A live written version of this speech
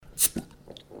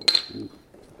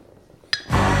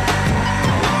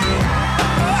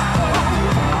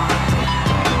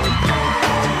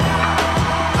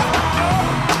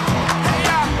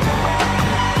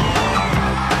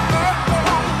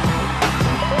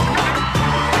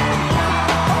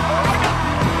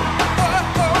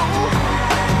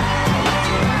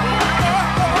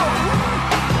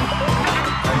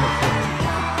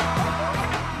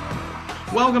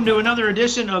welcome to another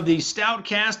edition of the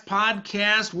Stoutcast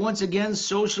podcast. Once again,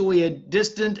 socially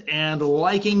distant and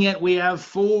liking it. We have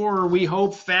four, we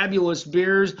hope, fabulous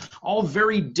beers, all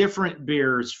very different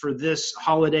beers for this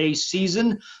holiday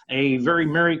season. A very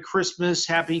Merry Christmas,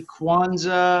 Happy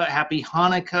Kwanzaa, Happy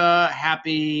Hanukkah,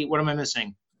 Happy, what am I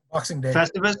missing? Boxing Day.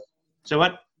 Festivus? So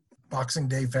what? Boxing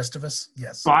Day Festivus,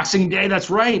 yes. Boxing Day, that's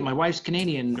right. My wife's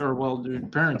Canadian, or well, their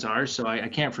parents are, so I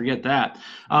can't forget that.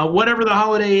 Whatever the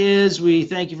holiday is, we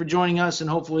thank you for joining us, and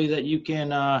hopefully that you can,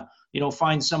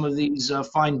 find some of these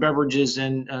fine beverages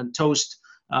and toast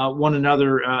one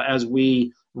another as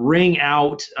we ring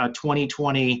out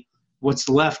 2020, what's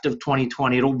left of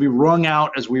 2020. It'll be rung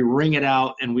out as we ring it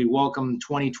out, and we welcome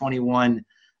 2021.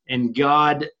 And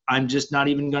God, I'm just not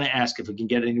even going to ask if it can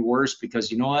get any worse,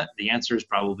 because you know what? The answer is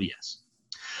probably yes.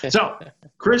 So,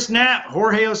 Chris Knapp,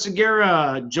 Jorge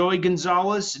Oseguera, Joey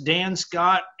Gonzalez, Dan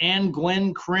Scott, and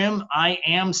Glenn Krim. I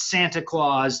am Santa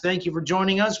Claus. Thank you for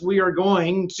joining us. We are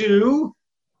going to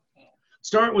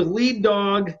start with Lead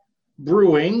Dog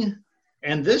Brewing,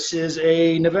 and this is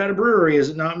a Nevada brewery, is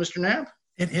it not, Mr. Knapp?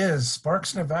 It is.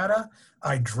 Sparks, Nevada.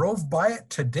 I drove by it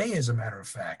today, as a matter of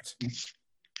fact.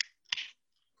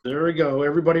 There we go.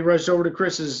 Everybody rush over to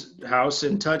Chris's house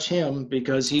and touch him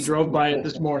because he drove by it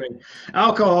this morning.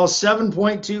 Alcohol,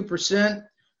 7.2%,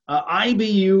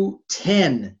 IBU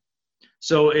 10.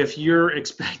 So if you're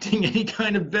expecting any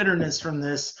kind of bitterness from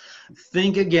this,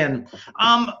 think again.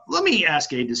 Let me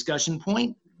ask a discussion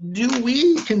point. Do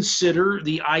we consider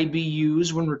the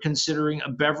IBUs when we're considering a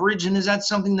beverage, and is that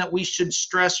something that we should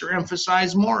stress or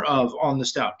emphasize more of on the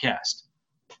Stoutcast?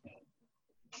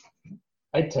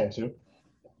 I tend to.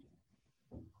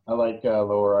 I like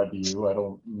lower IBU.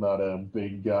 I'm not a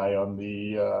big guy on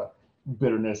the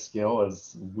bitterness scale,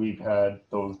 as we've had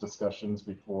those discussions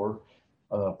before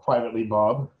privately,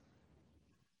 Bob.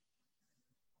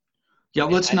 Yeah,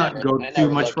 let's not go too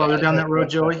much farther down that road,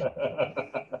 Joey.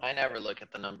 I never look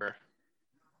at the number.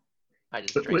 I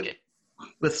just drink it.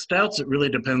 With stouts, it really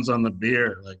depends on the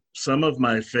beer. Like, some of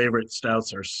my favorite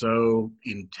stouts are so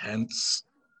intense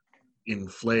in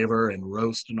flavor and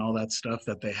roast and all that stuff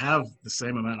that they have the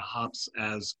same amount of hops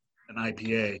as an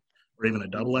IPA or even a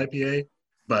double IPA,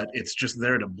 but it's just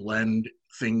there to blend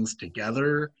things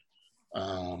together.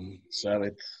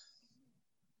 So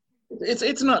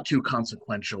it's not too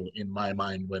consequential in my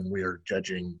mind when we're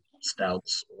judging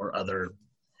stouts or other,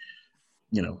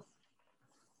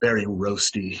 very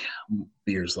roasty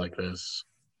beers like this.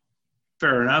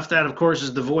 Fair enough. That, of course,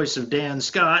 is the voice of Dan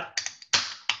Scott.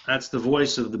 That's the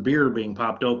voice of the beer being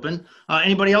popped open.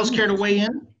 Anybody else care to weigh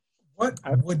in? What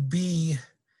would be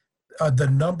the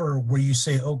number where you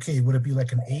say, okay, would it be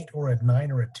like an 8 or a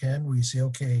 9 or a 10 where you say,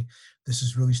 okay, this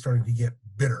is really starting to get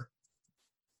bitter?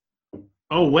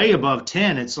 Oh, way above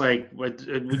 10. It's like,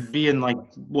 it would be in like,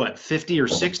 what, 50 or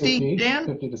 60, 50, Dan?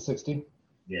 50 to 60.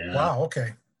 Yeah. Wow,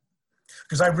 okay.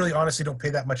 Because I really honestly don't pay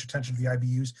that much attention to the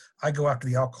IBUs. I go after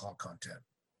the alcohol content.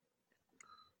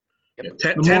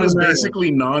 Yeah, 10 is basically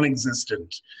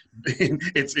non-existent.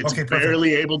 It's okay,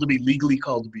 barely able to be legally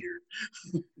called beer.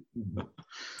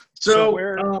 So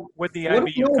where would the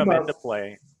IBU come into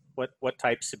play? What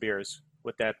types of beers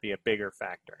would that be a bigger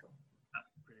factor?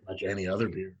 Pretty much any other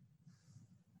beer.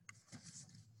 I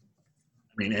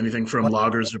mean, anything from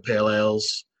lagers to pale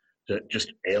ales to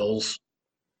just ales.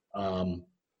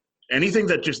 Anything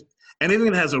that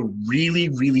has a really,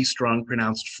 really strong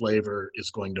pronounced flavor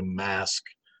is going to mask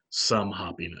some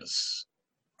hoppiness.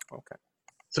 Okay.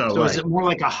 So is it more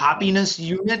like a hoppiness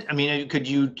unit? I mean, could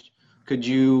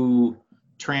you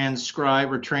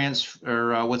transcribe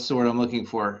or what's the word I'm looking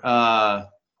for?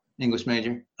 English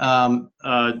major.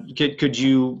 Could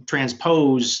you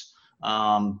transpose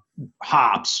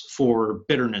hops for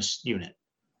bitterness unit?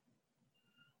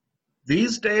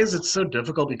 These days, it's so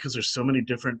difficult because there's so many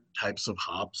different types of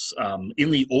hops.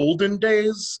 In the olden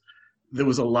days, it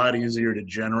was a lot easier to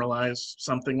generalize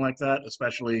something like that,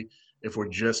 especially if we're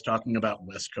just talking about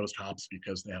West Coast hops,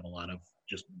 because they have a lot of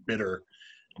just bitter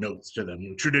notes to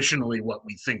them. Traditionally, what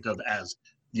we think of as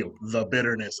the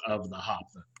bitterness of the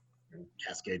hop, the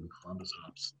Cascade and Columbus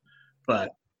hops.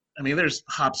 But I mean, there's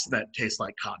hops that taste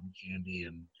like cotton candy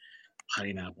and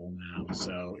pineapple now,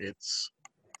 so it's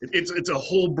a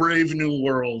whole brave new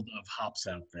world of hops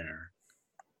out there.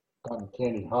 Cotton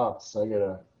candy hops. I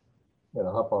gotta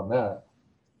hop on that.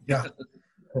 Yeah.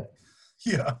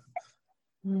 Yeah.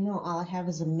 No, all I have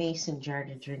is a mason jar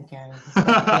to drink out of. Is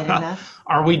that good enough?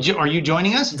 Are you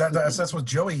joining us? That's what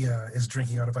Joey is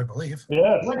drinking out of, I believe.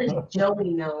 Yes. What does Joey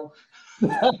know?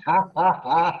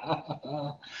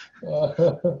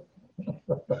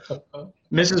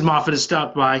 Mrs. Moffat has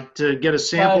stopped by to get a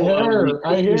sample of the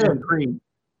I hear. cream.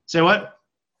 Say what?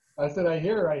 I said, I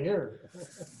hear.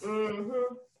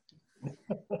 Mm-hmm.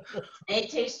 It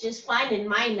tastes just fine in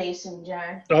my mason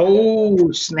jar.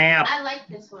 Oh, snap. I like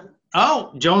this one.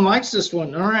 Oh, Joan likes this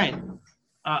one. All right.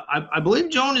 I believe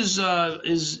Joan is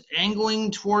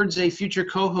angling towards a future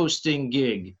co-hosting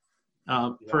gig.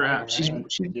 Perhaps she's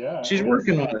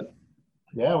working on it.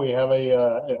 Yeah, we have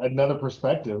another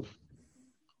perspective.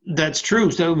 That's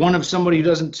true. So one of somebody who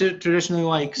doesn't traditionally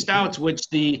like stouts, which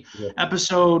the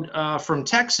episode from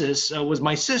Texas was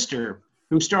my sister,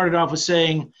 who started off with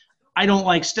saying, "I don't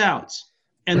like stouts,"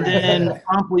 and then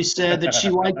promptly said that she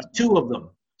liked 2 of them.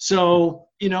 So,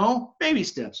 baby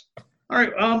steps. All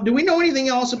right. Do we know anything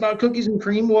else about cookies and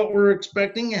cream, what we're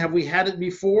expecting? Have we had it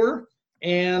before?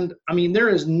 And, I mean, there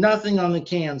is nothing on the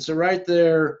can. So right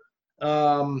there,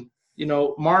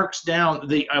 marks down.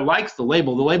 I like the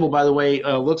label. The label, by the way,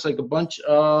 looks like a bunch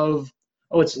of,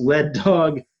 it's Lead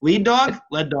Dog. Lead Dog?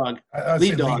 Lead Dog.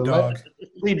 Lead Dog.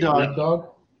 Lead Dog.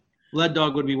 Lead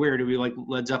Dog would be weird. It would be like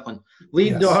Led Zeppelin.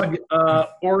 Lead Dog,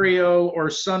 Oreo or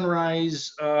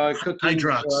Sunrise cookies.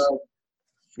 Hydrox.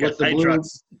 With the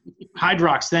Hydrox.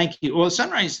 Hydrox, thank you. Well,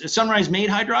 Sunrise made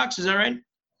Hydrox, is that right?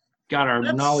 Got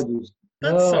our knowledge.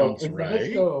 That sounds right.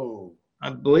 Nabisco. I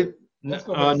believe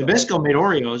Nabisco made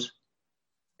Oreos.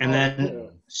 And then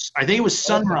I think it was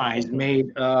Sunrise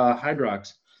made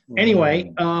Hydrox.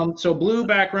 Anyway, so blue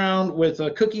background with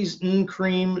cookies and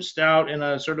cream stout in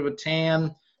a sort of a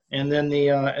tan, and then the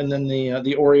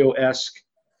Oreo-esque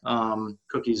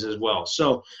cookies as well.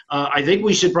 So I think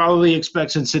we should probably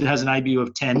expect, since it has an IBU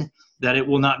of 10, that it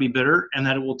will not be bitter and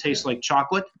that it will taste like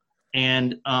chocolate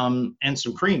and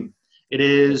some cream. It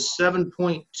is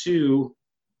 7.2%.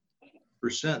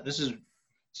 This is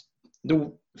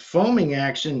the foaming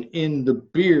action in the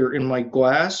beer in my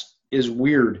glass is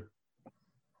weird.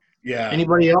 Yeah.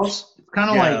 Anybody else? It's kind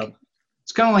of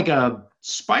like a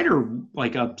spider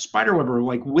web or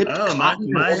like whipped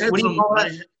cotton.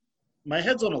 My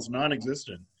head's almost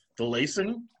non-existent. The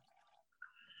lacing?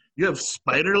 You have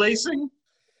spider lacing?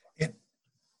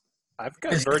 I've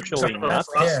got virtually a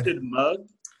frosted mug.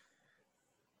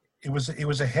 It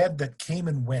was a head that came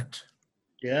and went.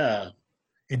 Yeah.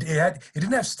 It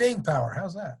didn't have staying power.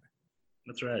 How's that?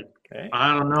 That's right. Okay.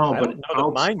 I don't know, but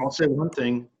I'll say one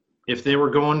thing. If they were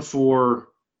going for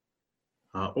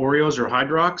Oreos or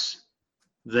Hydrox,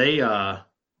 they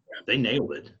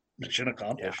nailed it. Mission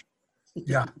accomplished.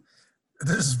 Yeah.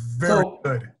 This is very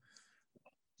good.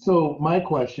 So my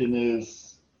question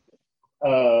is,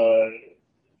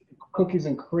 cookies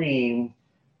and cream.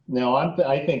 Now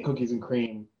I think cookies and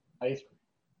cream ice cream.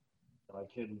 My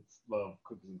kids love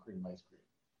cookies and cream ice cream,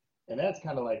 and that's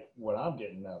kind of like what I'm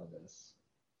getting out of this.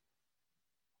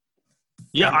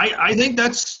 Yeah, I think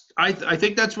that's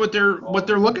what they're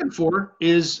looking for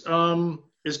is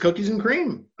cookies and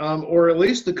cream, or at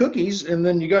least the cookies, and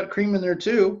then you got cream in there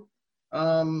too.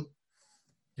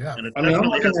 Yeah, and it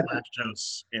definitely has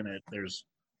lactose in it. There's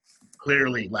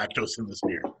clearly lactose in this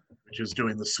beer, which is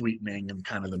doing the sweetening and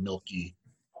kind of the milky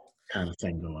kind of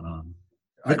thing going on.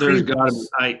 There's got to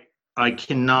be. I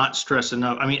cannot stress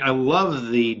enough. I mean, I love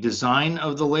the design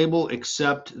of the label,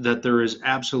 except that there is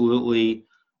absolutely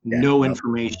no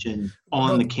information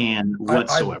on the can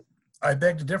whatsoever. I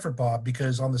beg to differ, Bob,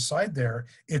 because on the side there,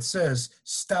 it says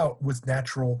stout with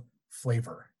natural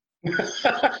flavor.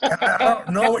 I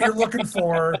don't know what you're looking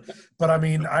for, but I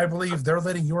mean, I believe they're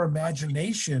letting your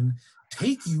imagination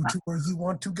take you to where you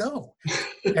want to go.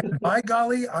 And by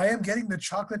golly, I am getting the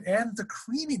chocolate and the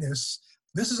creaminess.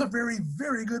 This is a very,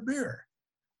 very good beer.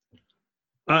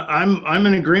 I'm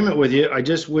in agreement with you. I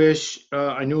just wish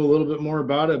I knew a little bit more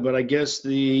about it, but I guess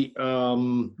the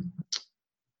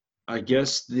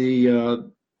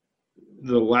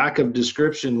lack of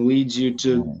description leads you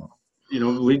to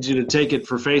take it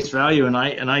for face value, and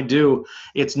I do.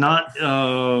 It's not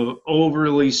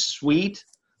overly sweet.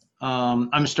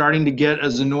 I'm starting to get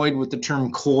as annoyed with the term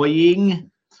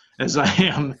cloying as I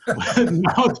am with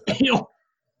mouthfeel.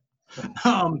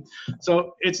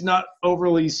 So it's not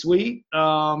overly sweet,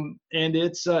 and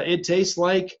it tastes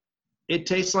like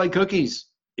cookies.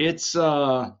 It's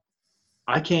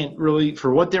I can't really,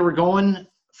 for what they were going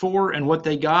for and what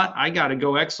they got, I got to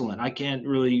go excellent. I can't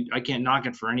knock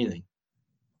it for anything.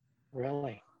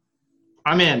 Really?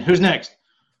 I'm in. Who's next?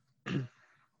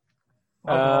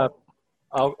 I'll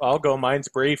go. Mine's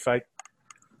brief.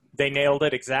 They nailed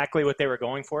it exactly what they were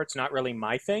going for. It's not really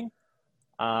my thing.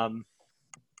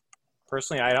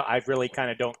 Personally, I really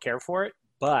kind of don't care for it.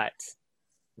 But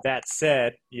that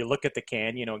said, you look at the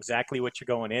can, you know exactly what you're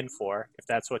going in for. If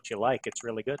that's what you like, it's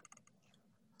really good.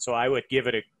 So I would give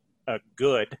it a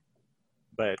good,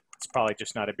 but it's probably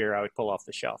just not a beer I would pull off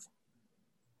the shelf.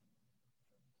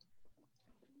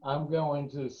 I'm going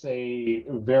to say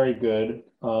very good.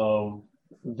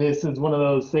 This is one of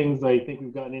those things I think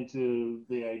we've gotten into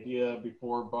the idea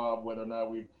before, Bob, whether or not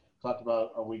we've talked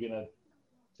about, are we going to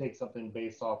take something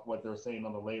based off what they're saying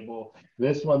on the label?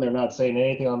 This one, they're not saying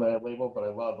anything on that label, but I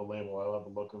love the label. I love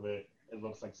the look of it. It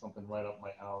looks like something right up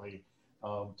my alley.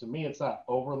 To me, it's not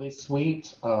overly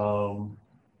sweet. And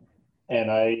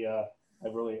I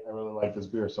really like this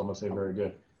beer, so I'm going to say very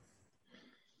good.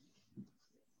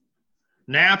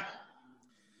 Knapp?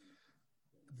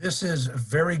 This is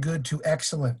very good to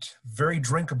excellent, very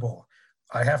drinkable.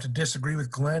 I have to disagree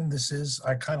with Glenn.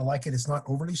 I kind of like it. It's not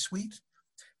overly sweet,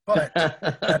 but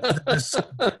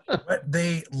what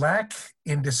they lack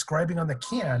in describing on the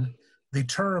can, the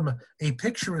term "a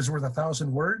picture is worth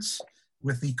 1,000 words"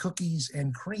 with the cookies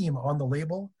and cream on the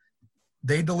label,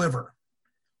 they deliver.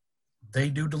 They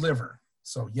do deliver.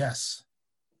 So yes.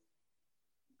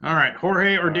 All right,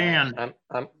 Jorge or Dan?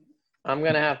 I'm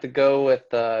gonna have to go with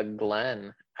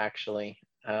Glenn. Actually,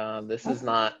 this is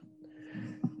not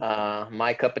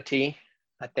my cup of tea.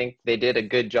 I think they did a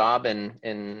good job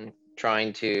in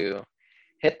trying to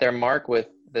hit their mark with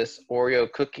this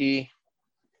Oreo cookie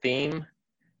theme,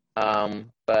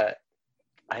 but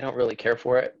I don't really care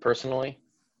for it personally.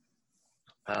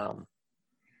 And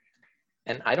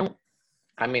I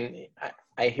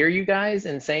hear you guys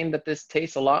in saying that this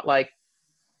tastes a lot like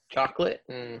chocolate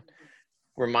and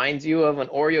reminds you of an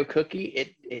Oreo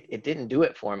cookie. It didn't do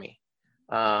it for me.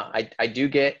 I do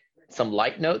get some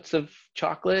light notes of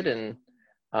chocolate, and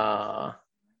I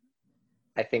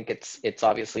think it's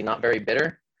obviously not very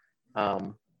bitter,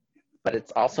 but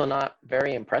it's also not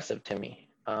very impressive to me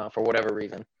for whatever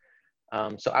reason.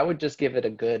 So I would just give it a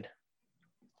good.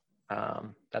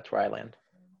 That's where I land.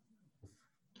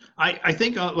 I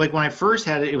think like when I first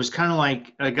had it, it was kind of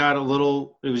like I got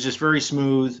it was just very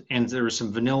smooth, and there was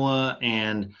some vanilla,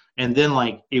 and then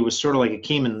like it was sort of like it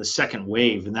came in the second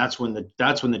wave, and that's when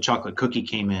the chocolate cookie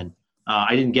came in.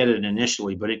 I didn't get it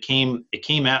initially, but it came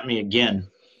at me again,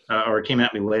 or it came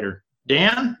at me later.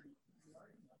 Dan?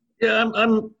 Yeah,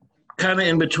 I'm kind of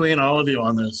in between all of you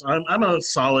on this. I'm a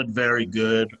solid, very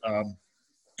good.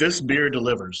 This beer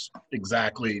delivers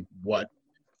exactly what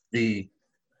the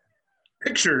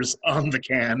pictures on the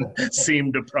can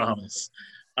seem to promise.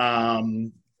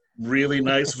 Really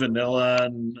nice vanilla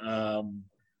and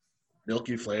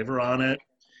milky flavor on it.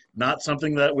 Not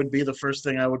something that would be the first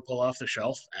thing I would pull off the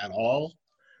shelf at all.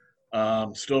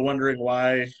 Still wondering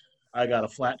why I got a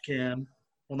flat can.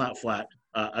 Well, not flat.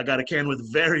 I got a can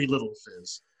with very little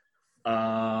fizz.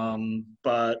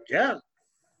 But yeah,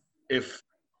 if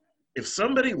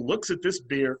somebody looks at this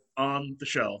beer on the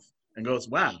shelf and goes,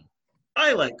 wow,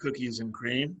 I like cookies and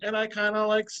cream, and I kind of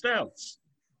like stouts.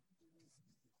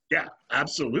 Yeah,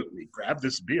 absolutely. Grab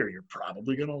this beer. You're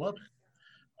probably going to love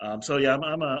it. So yeah,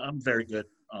 I'm very good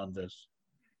on this.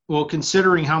 Well,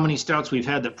 considering how many stouts we've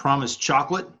had that promised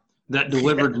chocolate that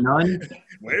delivered none.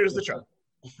 Where's the chocolate?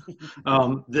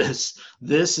 This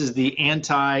is the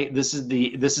answer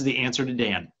to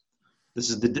Dan. This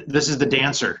is the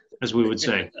dancer, as we would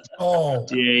say. Oh.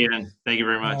 Dan, thank you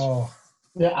very much. Oh.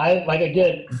 Yeah,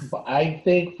 I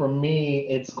think for me,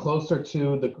 it's closer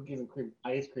to the cookies and cream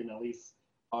ice cream, at least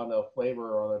on a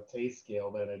flavor or on a taste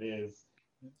scale, than it is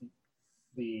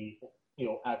the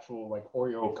actual like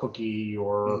Oreo cookie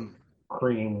or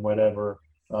cream, whatever.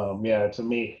 Yeah, to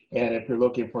me, and if you're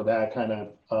looking for that kind of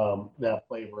that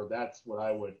flavor, that's what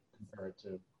I would compare it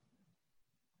to.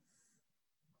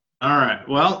 All right.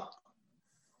 Well,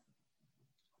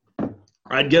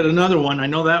 I'd get another one. I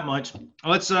know that much.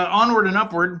 Let's onward and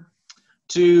upward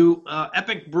to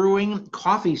Epic Brewing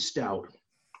Coffee Stout.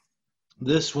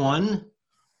 This one,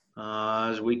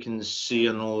 as we can see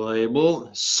on the label,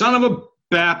 Son of a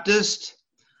Baptist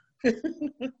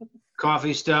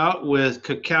Coffee Stout with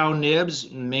cacao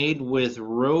nibs made with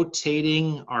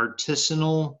rotating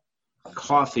artisanal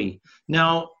coffee.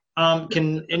 Now,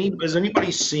 has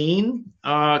anybody seen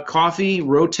coffee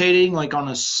rotating like on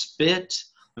a spit?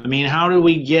 I mean, how do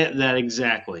we get that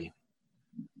exactly?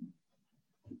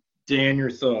 Dan,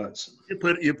 your thoughts?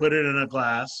 You put it in a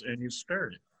glass and you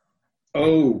stir it.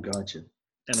 Oh, gotcha.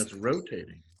 And it's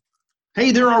rotating.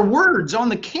 Hey, there are words on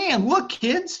the can. Look,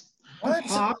 kids. What?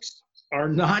 Hops are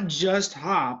not just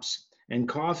hops, and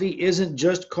coffee isn't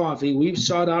just coffee. We've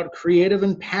sought out creative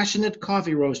and passionate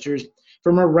coffee roasters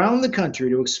from around the country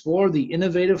to explore the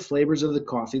innovative flavors of the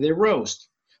coffee they roast.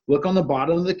 Look on the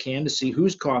bottom of the can to see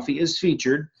whose coffee is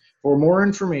featured. For more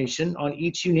information on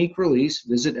each unique release,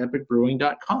 visit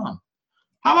epicbrewing.com.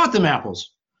 How about them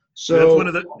apples? So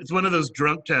it's one of those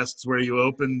drunk tests where you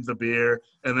open the beer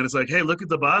and then it's like, hey, look at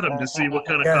the bottom to see what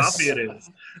kind of Yes. coffee it is.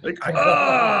 Like,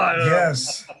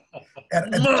 Yes.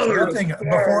 And the other thing,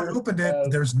 before I opened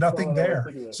it, there's nothing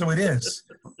there. So it is.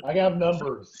 I have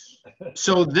numbers.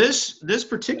 So this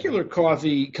particular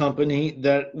coffee company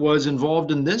that was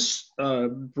involved in this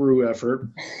brew effort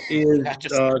is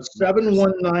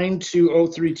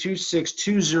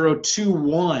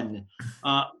 719-203-262021.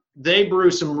 They brew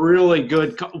some really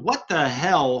good. What the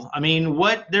hell? I mean,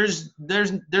 what? There's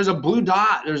a blue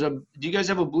dot. Do you guys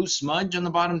have a blue smudge on the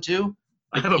bottom too?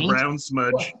 I have a brown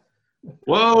smudge.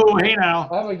 Whoa! Hey now.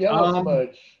 I have a yellow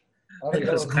smudge.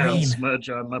 It's Brown green. smudge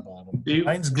on my bottom.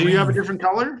 Mine's Do you have a green. different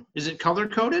color? Is it color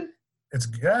coded? It's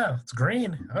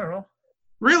green. I don't know.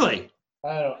 Really?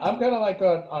 I don't know. I'm kind of like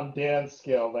on Dan's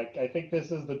scale. Like, I think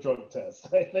this is the drug test.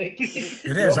 I think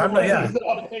It is. I'm not. Yeah.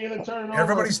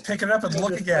 Everybody's over. picking it up and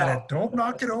looking at it. Don't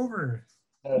knock it over.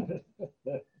 All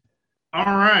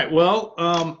right. Well,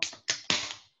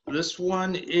 this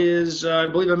one is, I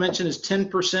believe I mentioned, is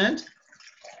 10%.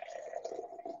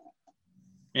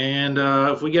 And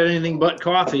if we get anything but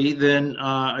coffee, then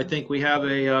I think we have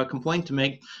a complaint to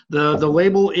make. The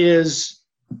label is,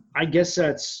 I guess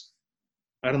that's,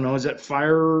 I don't know, is that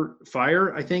fire,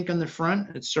 I think, on the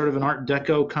front? It's sort of an Art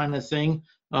Deco kind of thing.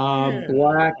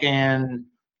 Black and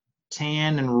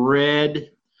tan and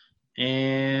red.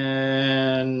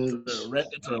 And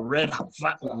It's a red hop.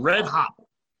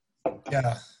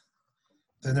 Yeah.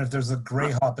 Then there's a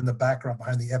gray hop in the background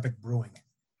behind the Epic Brewing.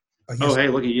 But oh, hey,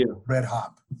 look at you. red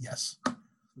hop. Yes. All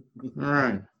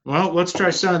right. Well, let's try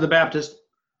Son of the Baptist.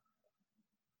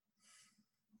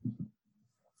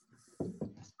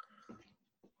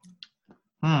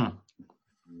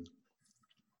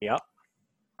 Yep.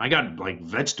 I got like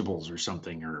vegetables or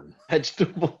something, or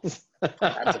Vegetables.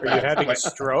 Are you having a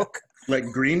stroke? Like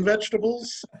green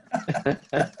vegetables?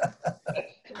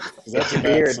 It's your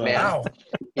beard, man. Wow.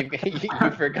 You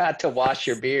forgot to wash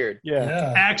your beard.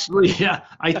 Yeah. actually, yeah,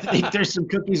 I think there's some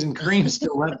cookies and cream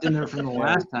still left in there from the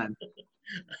last time.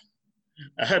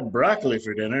 I had broccoli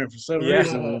for dinner for some Yeah.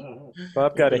 reason.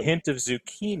 Bob got a hint of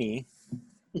zucchini.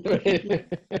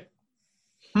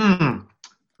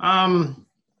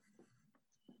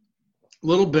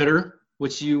 Little bitter,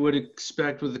 which you would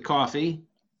expect with the coffee.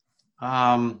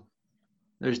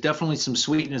 There's definitely some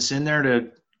sweetness in there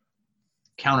to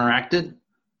counteract it,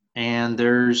 and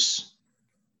there's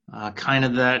kind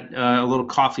of that a little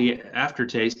coffee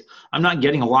aftertaste. I'm not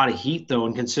getting a lot of heat though,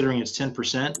 and considering it's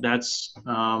 10%, that's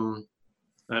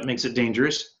that makes it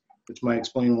dangerous, which might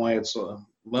explain why it's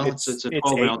it's a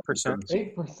 12 ounce.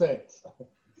 8%. 8%.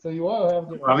 So you want to have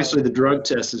the Obviously, the drug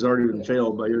test has already been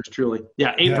failed by yours truly.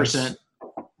 Yeah, 8%.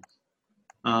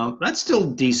 That's still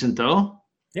decent though.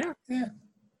 Yeah.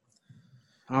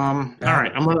 All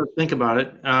right, I'm gonna think about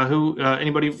it.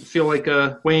 Anybody feel like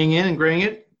weighing in and grading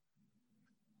it?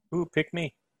 Ooh, pick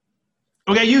me.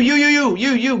 Okay, you,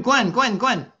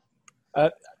 Glenn.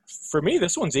 For me,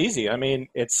 this one's easy. I mean,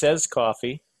 it says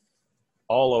coffee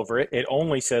all over it. It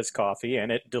only says coffee,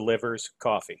 and it delivers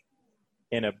coffee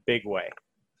in a big way.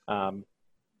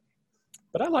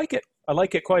 But I like it. I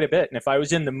like it quite a bit. And if I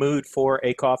was in the mood for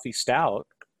a coffee stout,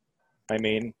 I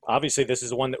mean, obviously this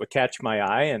is one that would catch my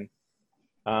eye, and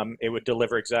it would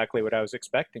deliver exactly what I was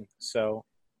expecting. So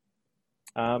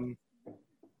I'm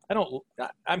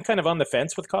kind of on the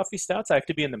fence with coffee stouts. I have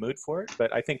to be in the mood for it,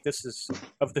 but I think this is,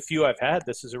 of the few I've had,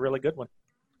 this is a really good one.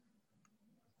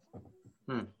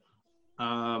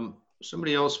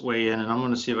 Somebody else weigh in, and I'm going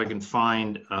to see if I can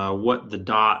find what the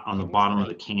dot on the bottom of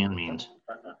the can means.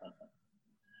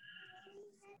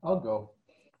 I'll go.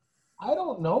 I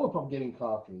don't know if I'm getting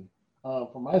coffee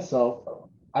for myself.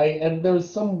 And there's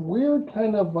some weird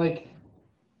kind of like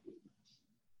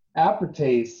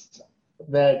aftertaste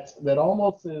that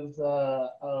almost is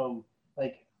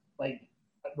like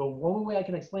the one way I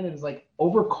can explain it is like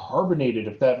overcarbonated,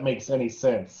 if that makes any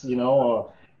sense.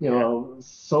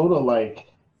 Soda like.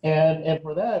 And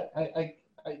for that,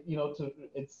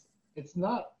 it's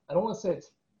not. I don't want to say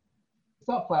it's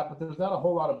not flat, but there's not a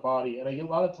whole lot of body. And I get a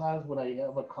lot of times when I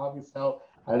have a coffee stout,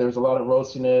 there's a lot of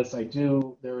roastiness.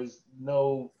 There is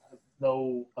no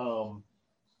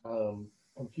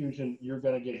confusion. You're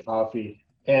gonna get coffee.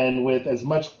 And with as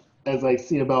much as I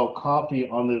see about coffee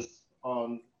on the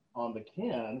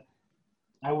can,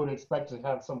 I would expect to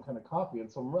have some kind of coffee.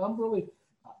 And so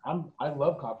I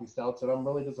love coffee stouts, and I'm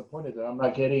really disappointed that I'm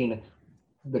not getting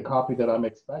the coffee that I'm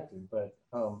expecting. But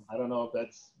I don't know if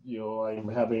that's I'm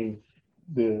having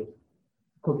the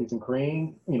cookies and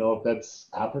cream, if that's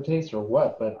aftertaste or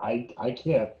what. But I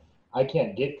can't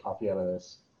get coffee out of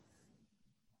this.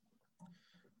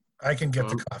 I can get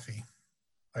the coffee.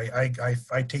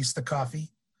 I taste the coffee,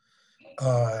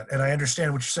 and I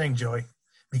understand what you're saying, Joey,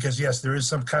 because yes, there is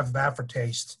some kind of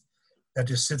aftertaste that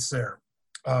just sits there.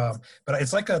 But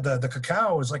it's like the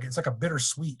cacao is like, it's like a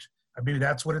bittersweet. Maybe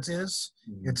that's what it is.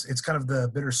 It's kind of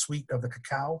the bittersweet of the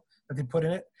cacao that they put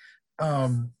in it.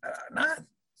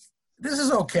 This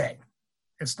is okay.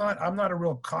 It's not. I'm not a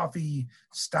real coffee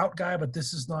stout guy, but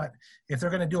this is not. If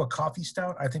they're going to do a coffee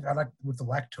stout, I think I like with the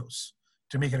lactose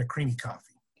to make it a creamy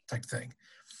coffee type thing.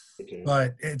 Okay.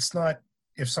 But it's not.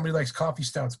 If somebody likes coffee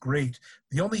stouts, great.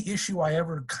 The only issue I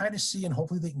ever kind of see, and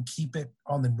hopefully they can keep it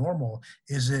on the normal,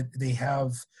 is that they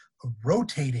have a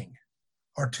rotating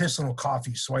artisanal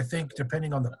coffee. So I think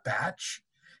depending on the batch,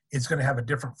 it's going to have a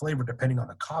different flavor depending on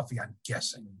the coffee, I'm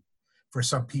guessing, for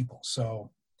some people.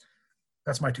 So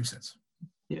that's my 2 cents.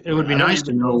 It would be I don't nice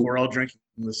to even know. if we're all drinking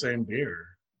the same beer.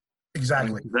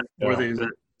 Exactly. Or these,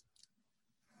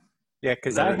 Yeah,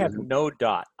 because I have no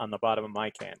dot on the bottom of my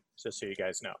can, just so you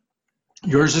guys know.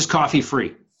 Yours is coffee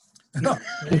free. No.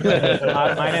 Mine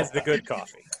has the good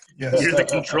coffee. Yes. you're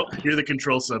the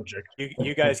control subject.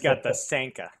 You guys got the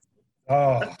Sanka.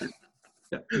 Oh,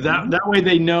 That way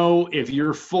they know if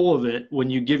you're full of it when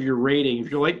you give your rating.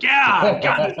 If you're like, yeah,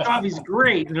 God, this coffee's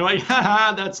great, and you're like,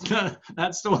 haha, that's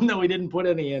the one that we didn't put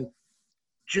any in.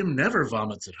 Jim never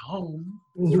vomits at home.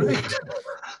 What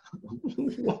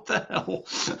the hell?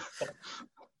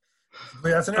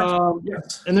 that's an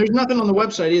yes. And there's nothing on the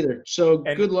website either. So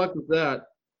And- good luck with that.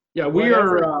 Yeah, we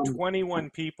Whatever, are. 21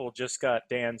 people just got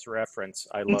Dan's reference.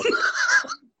 I love it.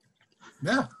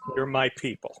 Yeah. You're my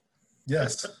people.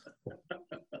 Yes.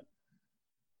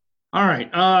 All right.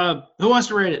 Who wants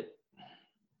to rate it?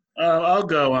 I'll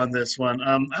go on this one.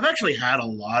 I've actually had a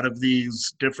lot of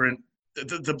these different.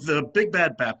 The Big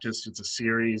Bad Baptist, it's a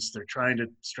series. They're trying to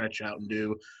stretch out and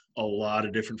do a lot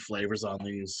of different flavors on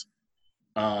these.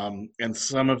 And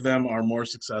some of them are more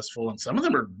successful, and some of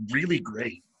them are really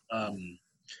great.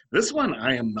 This one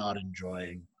I am not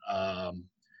enjoying.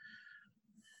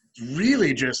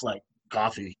 Really just like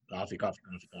coffee.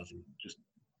 Just,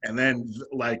 and then,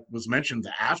 like was mentioned,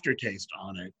 the aftertaste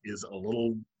on it is a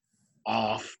little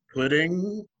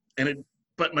off-putting.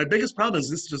 But my biggest problem is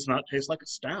this does not taste like a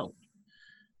stout.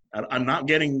 I'm not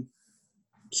getting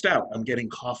stout. I'm getting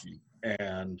coffee.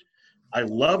 And I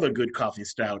love a good coffee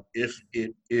stout if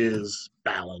it is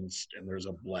balanced and there's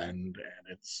a blend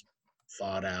and it's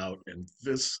thought out. And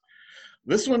this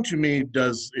one to me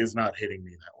is not hitting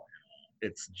me that way.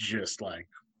 It's just like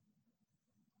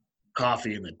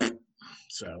coffee and then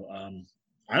so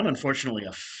I'm unfortunately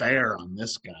a fair on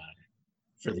this guy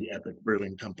for the Epic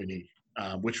Brewing Company,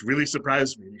 which really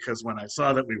surprised me because when I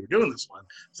saw that we were doing this one,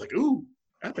 I was like, ooh,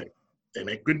 Epic, they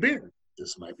make good beer.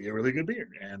 This might be a really good beer.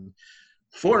 And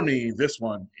for me, this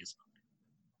one is.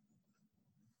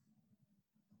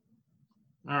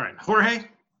 All right, Jorge.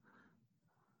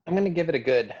 I'm going to give it a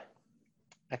good.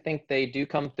 I think they do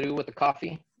come through with the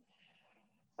coffee.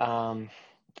 And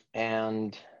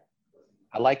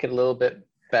I like it a little bit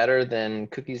better than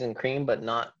cookies and cream, but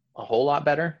not a whole lot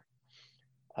better.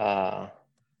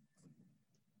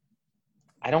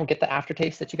 I don't get the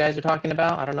aftertaste that you guys are talking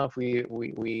about. I don't know if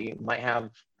we might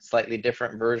have slightly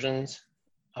different versions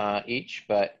each,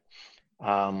 but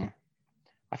I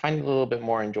find it a little bit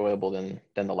more enjoyable than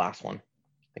the last one.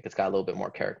 I think it's got a little bit more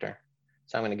character.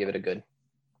 So I'm going to give it a good.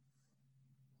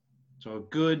 So a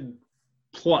good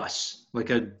plus, like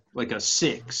a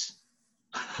 6.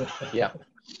 Yeah.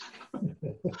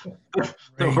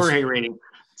 The Jorge rating.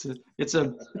 It's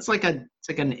like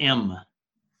an M.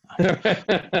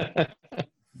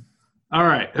 All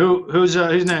right, who's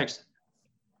next?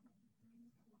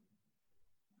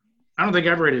 I don't think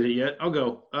I've rated it yet. I'll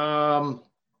go.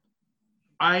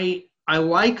 I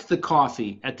like the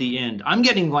coffee at the end. I'm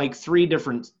getting three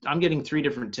different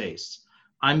tastes.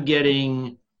 I'm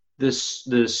getting this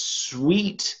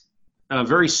sweet,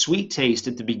 very sweet taste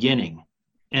at the beginning,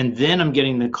 and then I'm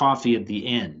getting the coffee at the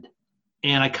end.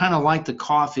 And I kind of like the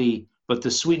coffee, but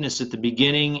the sweetness at the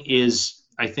beginning is,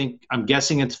 I'm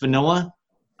guessing it's vanilla,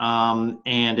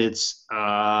 and it's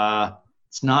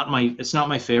not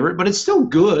my favorite, but it's still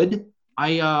good.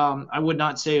 I would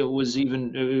not say it was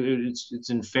even it's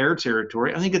in fair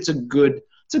territory. I think it's a good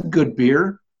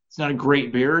beer. It's not a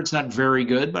great beer. It's not very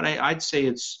good, but I'd say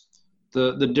it's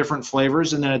the different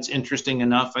flavors, and then it's interesting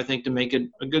enough, I think, to make it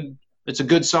it's a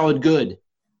good solid good.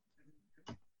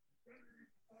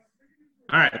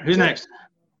 All right, who's next?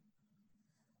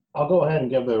 I'll go ahead and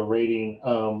give the rating.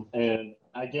 And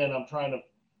again, I'm trying to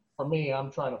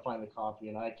find the coffee,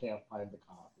 and I can't find the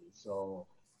coffee. So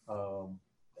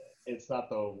it's not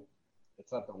the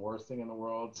worst thing in the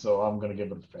world. So I'm going to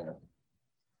give it a fair.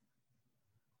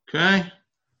 Okay.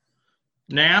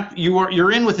 Nap,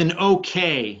 you're in with an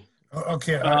okay.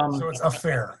 Okay, so it's a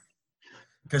fair,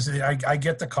 because I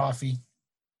get the coffee,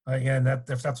 and that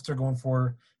if that's what they're going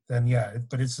for, then yeah.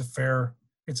 But it's a fair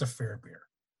beer.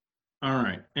 All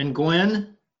right. And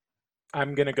Glenn?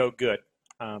 I'm gonna go good.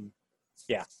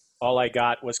 Yeah, all I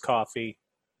got was coffee.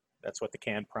 That's what the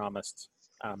can promised.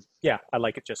 Yeah, I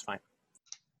like it just fine.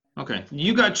 Okay.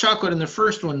 You got chocolate in the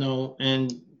first one though,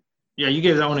 and yeah, you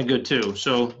gave that one a good too.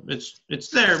 So it's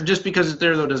there. Just because it's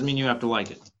there though doesn't mean you have to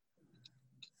like it.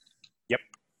 Yep.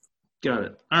 Got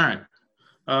it. All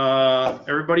right.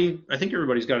 Everybody, I think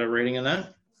everybody's got a rating in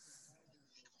that.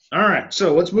 All right.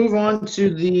 So let's move on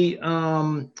to the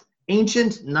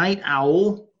Ancient Night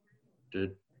Owl.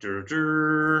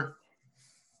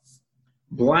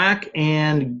 Black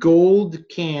and gold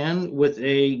can with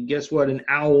a, guess what, an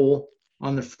owl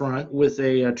on the front with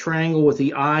a triangle with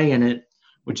the eye in it,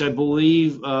 which I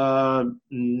believe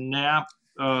Nap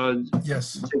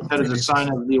Yes. take that as a sign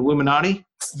of the Illuminati.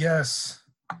 Yes.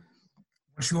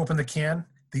 Once you open the can,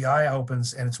 the eye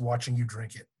opens and it's watching you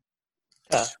drink it.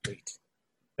 Sweet.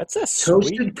 That's a sweet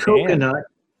Toasted can. coconut.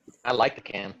 I like the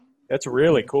can. That's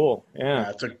really cool. Yeah.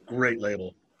 It's a great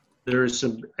label. There's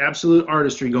some absolute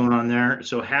artistry going on there.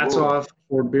 So hats Whoa. off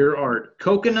for beer art.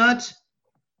 Coconut,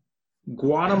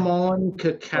 Guatemalan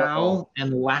cacao,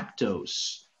 and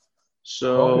lactose.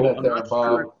 So Coconut I'm there, not Bob.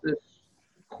 sure if this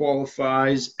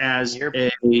qualifies as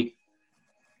You're- a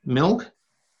milk,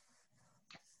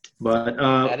 but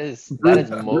That is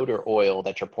motor oil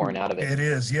that you're pouring out of it. It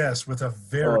is, yes, with a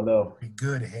very Oh no.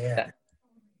 good head.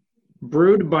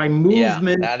 brewed by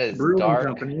Movement that is Brewing dark.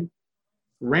 Company,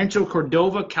 Rancho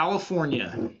Cordova,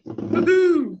 California.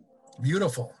 Woohoo!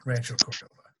 Beautiful Rancho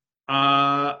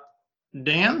Cordova.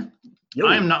 Dan, Yo.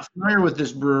 I am not familiar with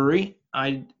this brewery.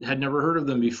 I had never heard of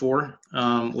them before,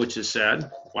 which is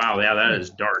sad. Wow, yeah, that is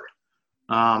dark.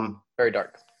 Very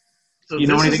dark. So You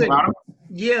know this is anything about them?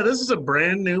 Yeah, this is a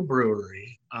brand new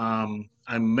brewery.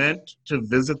 I meant to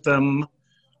visit them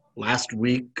last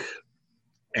week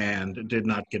and did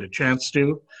not get a chance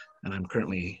to, and I'm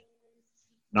currently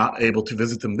not able to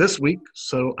visit them this week,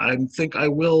 so I think I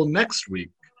will next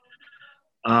week.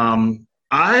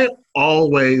 I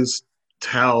always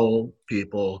tell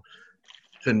people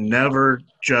to never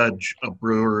judge a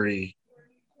brewery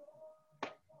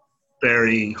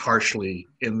very harshly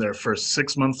in their first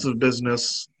 6 months of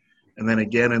business, and then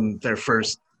again in their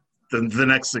the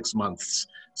next 6 months.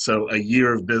 So a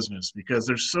year of business, because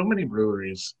there's so many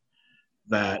breweries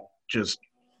that just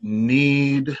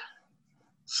need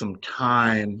some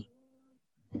time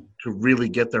to really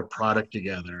get their product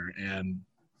together, and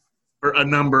for a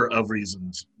number of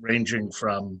reasons, ranging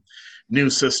from new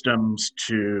systems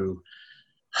to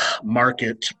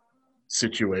market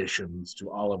situations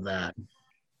to all of that.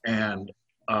 And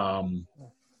I'm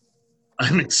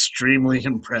extremely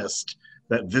impressed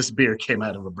that this beer came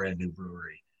out of a brand new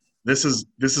brewery. This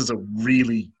is a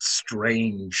really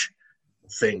strange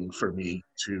thing for me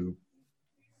to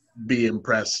be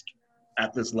impressed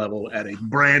at this level at a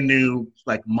brand new,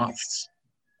 like months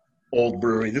old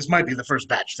brewery. This might be the first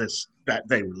batch that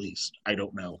they released. I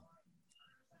don't know.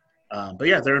 But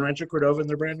yeah, they're in Rancho Cordova and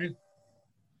they're brand new.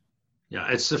 Yeah,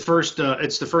 it's the first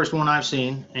one I've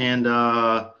seen, and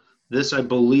this I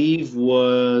believe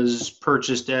was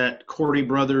purchased at Cordy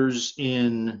Brothers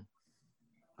in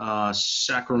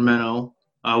Sacramento.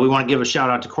 We want to give a shout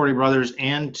out to Cordy Brothers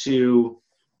and to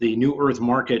the New Earth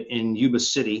Market in Yuba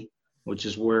City, which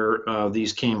is where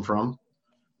these came from.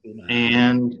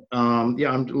 And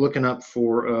yeah, I'm looking up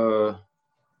for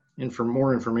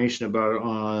more information about it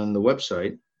on the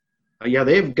website. Yeah,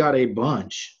 they've got a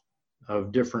bunch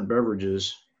of different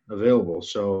beverages available.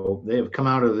 So they have come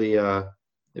out of the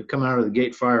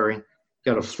gate firing.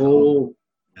 Got a full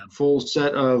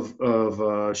set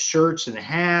of shirts and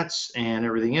hats and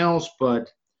everything else.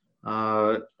 But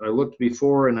I looked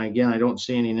before, and again, I don't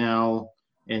see any now.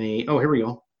 Oh, here we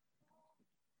go.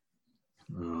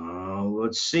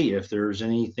 Let's see if there's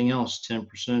anything else.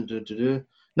 10%.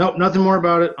 Nope, nothing more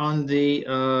about it on the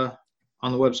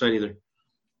website either,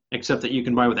 except that you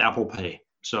can buy with Apple Pay.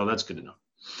 So that's good to know.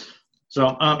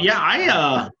 So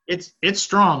yeah, it's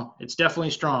strong. It's definitely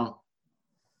strong.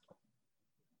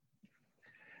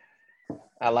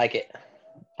 I like it.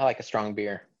 I like a strong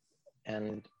beer,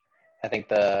 and I think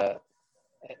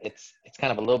it's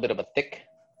kind of a little bit of a thick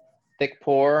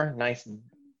pour, nice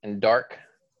and dark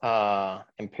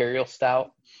imperial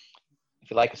stout.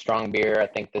 If you like a strong beer, I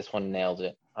think this one nails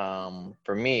it.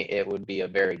 For me, it would be a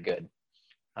very good.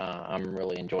 I'm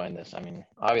really enjoying this. I mean,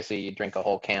 obviously, you drink a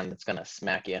whole can, that's gonna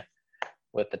smack you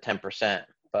with the 10%,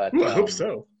 but I hope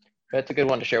so. but it's a good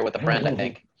one to share with a friend, I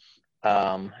think.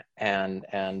 and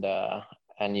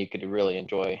you could really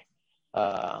enjoy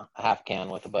a half can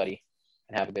with a buddy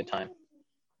and have a good time.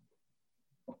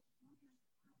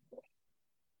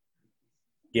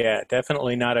 Yeah,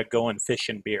 definitely not a going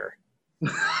fishing beer.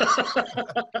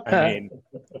 I mean,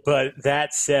 but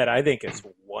that said, I think it's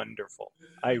wonderful.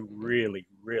 I really,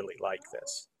 really like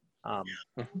this.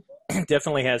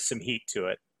 Definitely has some heat to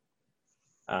it.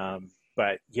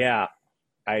 But yeah,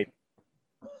 I'm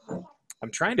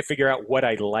trying to figure out what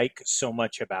I like so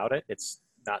much about it. It's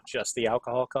not just the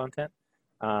alcohol content.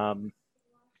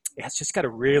 It's just got a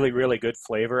really, really good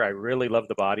flavor. I really love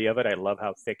the body of it. I love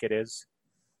how thick it is.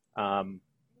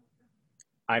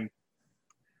 I'm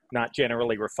not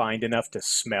generally refined enough to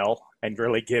smell and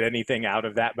really get anything out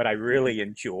of that, but I really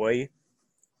enjoy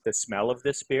the smell of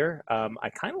this beer. I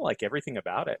kind of like everything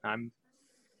about it. I'm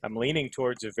leaning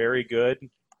towards a very good,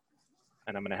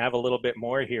 and I'm going to have a little bit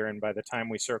more here, and by the time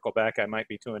we circle back, I might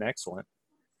be to an excellent.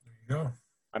 There you go.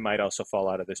 I might also fall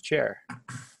out of this chair.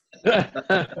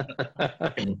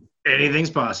 Anything's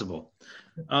possible.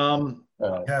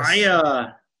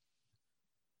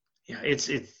 Yes.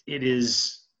 It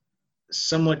is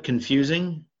somewhat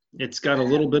confusing. It's got a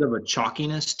little bit of a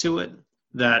chalkiness to it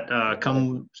that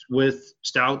comes with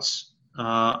stouts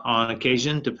on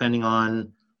occasion, depending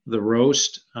on the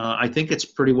roast. I think it's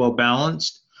pretty well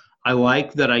balanced. I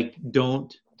like that I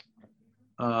don't.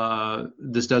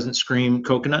 This doesn't scream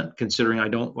coconut, considering I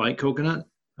don't like coconut.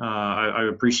 I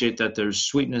appreciate that there's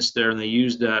sweetness there, and they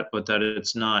use that, but that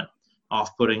it's not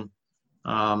off-putting.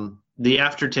 The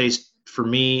aftertaste for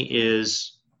me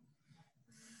is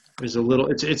a little.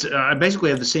 It's. I basically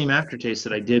have the same aftertaste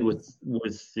that I did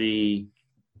with the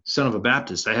Son of a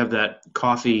Baptist. I have that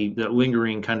coffee, that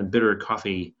lingering kind of bitter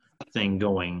coffee thing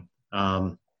going.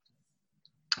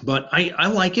 But I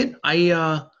like it.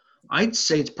 I'd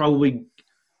say it's probably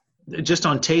just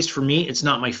on taste for me. It's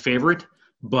not my favorite,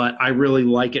 but I really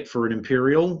like it for an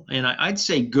imperial, and I'd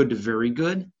say good to very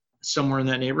good, somewhere in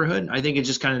that neighborhood. I think it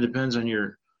just kind of depends on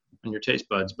your taste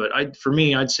buds, but for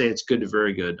me, I'd say it's good to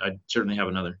very good. I'd certainly have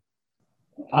another.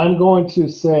 I'm going to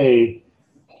say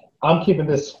I'm keeping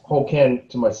this whole can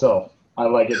to myself. I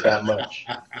like it that much.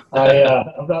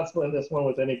 I'm not splitting this one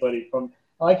with anybody. I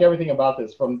like everything about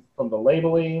this, from the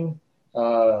labeling,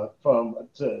 from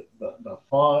to the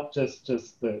font, just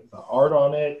the art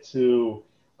on it, to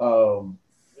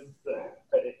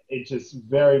it's just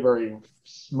very, very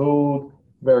smooth,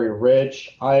 very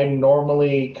rich. I'm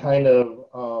normally kind of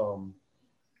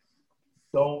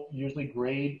don't usually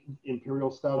grade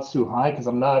imperial stouts too high, because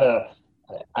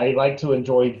I like to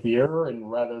enjoy beer,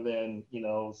 and rather than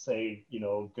say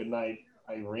goodnight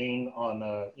Irene on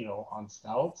on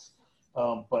stouts.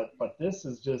 But this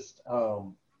is just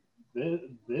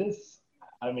this.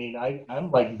 I mean, I'm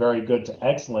like very good to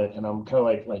excellent, and I'm kind of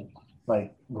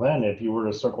like Glenn. If you were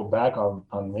to circle back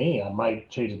on me, I might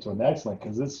change it to an excellent,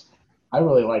 because I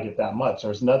really like it that much.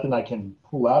 There's nothing I can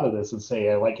pull out of this and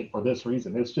say I like it for this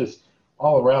reason. It's just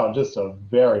all around just a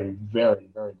very, very,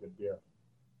 very good beer.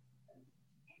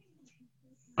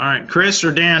 All right, Chris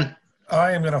or Dan?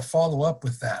 I am going to follow up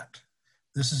with that.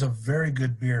 This is a very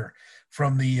good beer.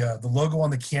 From the logo on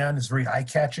the can is very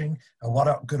eye-catching. A lot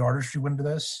of good artistry went into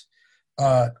this.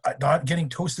 Not getting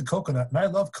toasted coconut, and I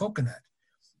love coconut.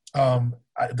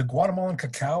 The Guatemalan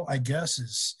cacao, I guess,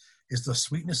 is the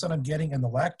sweetness that I'm getting, and the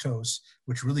lactose,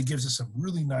 which really gives us a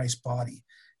really nice body.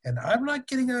 And I'm not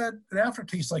getting an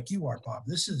aftertaste like you are, Bob.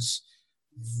 This is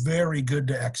very good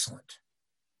to excellent.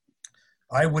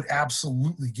 I would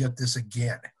absolutely get this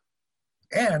again.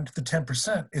 And the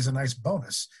 10% is a nice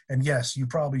bonus. And yes, you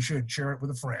probably should share it with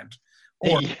a friend.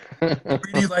 Or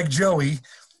really like Joey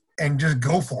and just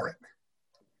go for it.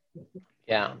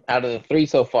 Yeah, out of the three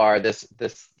so far, this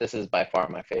is by far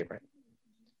my favorite.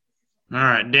 All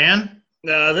right, Dan?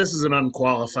 This is an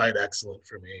unqualified excellent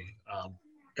for me.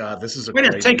 God, this is a way to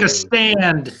great take beer. a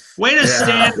stand. Way to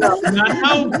stand up.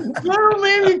 No,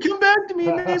 maybe come back to me.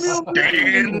 Maybe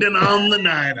Standing on the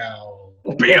night owl.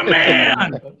 Be a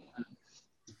man.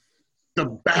 The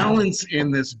balance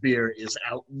in this beer is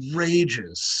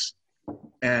outrageous.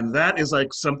 And that is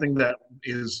like something that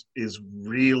is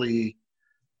really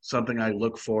something I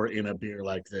look for in a beer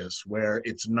like this, where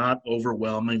it's not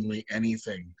overwhelmingly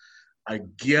anything. I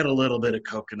get a little bit of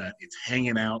coconut. It's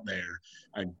hanging out there.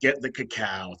 I get the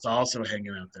cacao. It's also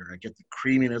hanging out there. I get the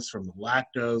creaminess from the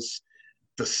lactose.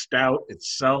 The stout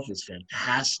itself is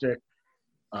fantastic.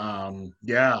 I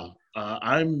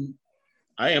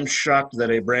am shocked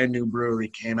that a brand new brewery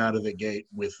came out of the gate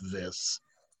with this,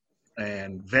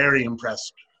 and very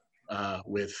impressed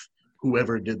with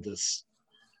whoever did this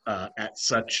at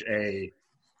such a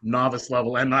novice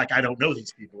level, and like I don't know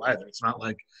these people either. It's not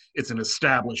like it's an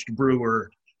established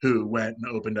brewer who went and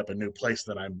opened up a new place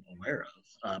that I'm aware of.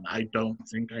 I don't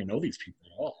think I know these people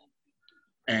at all.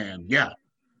 And yeah,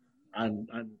 I'm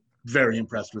very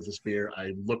impressed with this beer.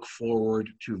 I look forward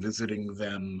to visiting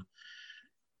them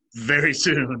very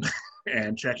soon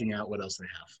and checking out what else they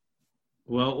have.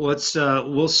 Well,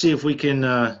 we'll see if we can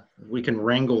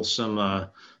wrangle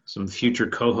some future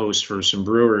co-hosts for some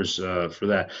brewers for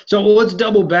that. So let's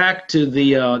double back to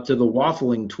the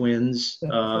waffling twins,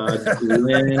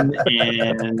 Glenn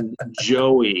and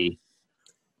Joey.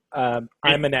 I'm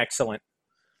an excellent.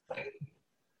 Can't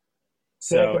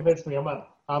So convince me.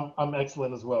 I'm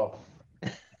excellent as well.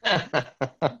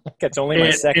 it's only my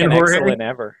And second Jorge? excellent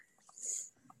ever.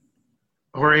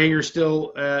 Jorge, you're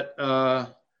still at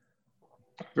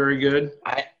very good.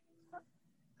 I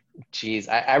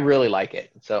really like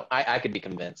it. So I could be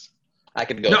convinced. I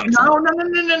could go. No.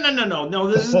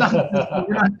 This is not.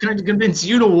 We're not trying to convince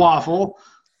you to waffle.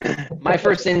 My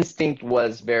first instinct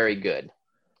was very good.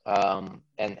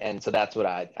 And so that's what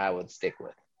I would stick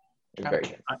with. It's very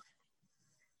good.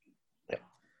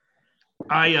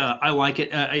 I like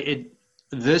it.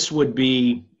 This would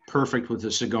be perfect with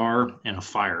a cigar and a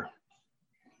fire.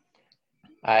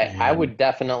 I would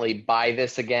definitely buy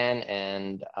this again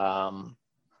and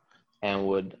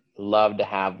would love to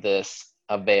have this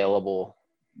available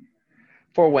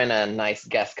for when a nice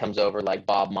guest comes over like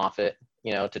Bob Moffat,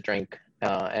 to drink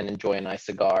and enjoy a nice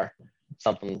cigar,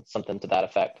 something to that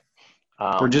effect.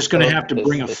 We're just going to have to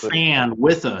bring a fan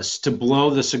with us to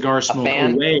blow the cigar smoke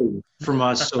away from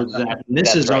us so that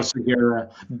Mrs.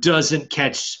 Oseguera doesn't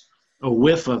catch a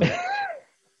whiff of it.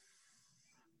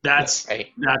 That's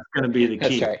right. That's going to be the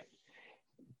key. That's right.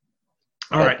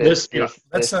 All right, let's thing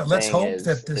hope is,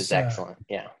 that this is excellent.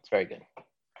 Yeah, it's very good.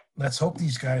 Let's hope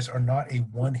these guys are not a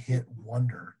one-hit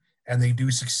wonder and they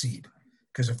do succeed.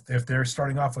 Because if they're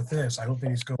starting off with this, I hope they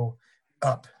just go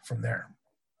up from there.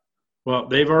 Well,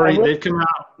 they've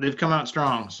come out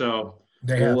strong, so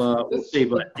we'll see.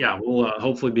 But yeah, we'll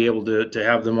hopefully be able to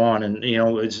have them on. And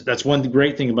that's one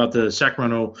great thing about the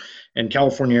Sacramento and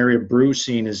California area brew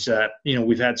scene is that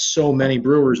we've had so many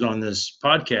brewers on this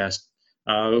podcast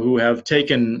who have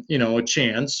taken a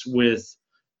chance with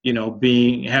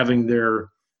having their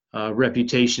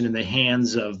reputation in the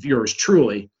hands of yours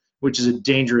truly, which is a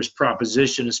dangerous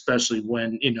proposition, especially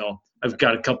when I've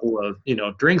got a couple of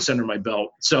drinks under my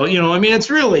belt. So it's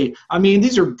really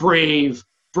these are brave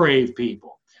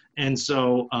people, and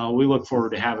so we look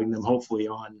forward to having them hopefully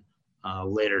on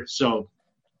later. So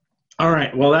all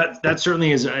right, well that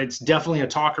certainly is. It's definitely a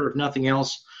talker if nothing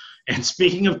else. And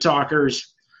speaking of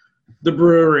talkers, the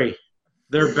brewery,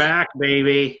 they're back,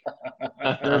 baby.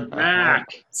 They're back.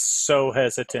 So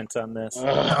hesitant on this.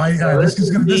 This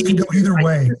can go either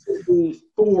way. This is the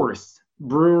fourth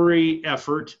brewery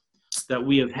effort that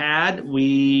we have had.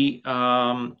 We,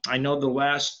 I know the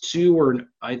last two were,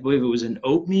 I believe it was an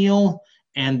oatmeal,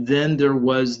 and then there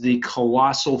was the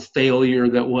colossal failure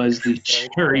that was the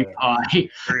cherry pie.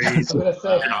 I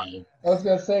was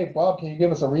gonna say, Bob, can you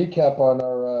give us a recap on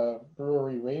our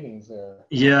brewery ratings there?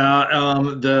 Yeah,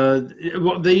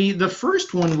 the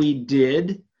first one we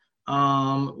did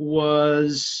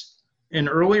was an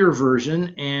earlier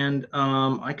version, and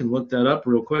I can look that up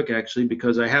real quick actually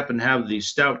because I happen to have the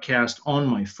Stoutcast on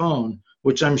my phone,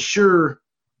 which I'm sure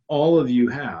all of you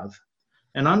have.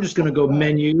 And I'm just going to go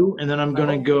menu, and then I'm going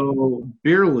to go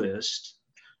beer list,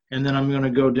 and then I'm going to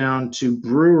go down to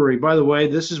brewery. By the way,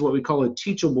 this is what we call a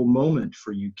teachable moment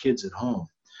for you kids at home.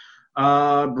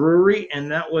 Brewery,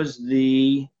 and that was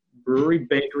the Brewery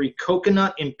Bakery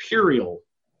Coconut Imperial.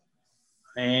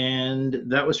 And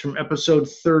that was from episode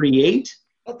 38.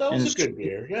 Oh, that was a good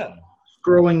beer, yeah.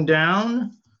 Scrolling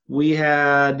down, we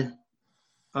had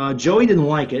Joey didn't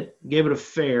like it, gave it a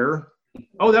fair.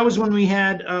 Oh, that was when we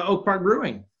had Oak Park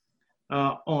Brewing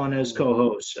on as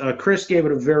co-host. Chris gave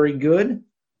it a very good.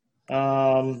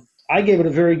 I gave it a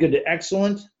very good to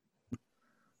excellent.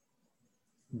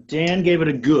 Dan gave it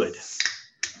a good.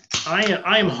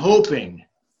 I am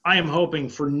hoping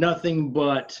for nothing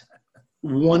but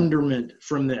wonderment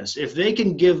from this. If they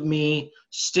can give me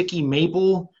sticky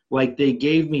maple like they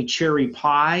gave me cherry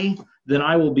pie, then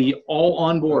I will be all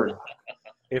on board.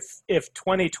 If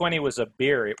 2020 was a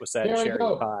beer, it was that cherry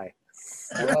pie.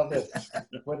 I love it.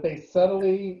 With a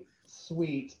subtly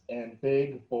sweet and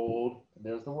big, bold,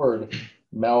 there's the word,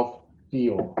 mouth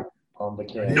feel on the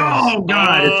can. Oh,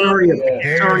 God, it's already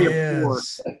a four.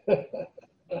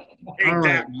 All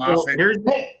right. Well, here's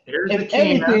the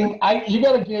can. Anything, you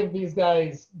got to give these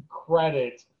guys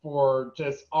credit for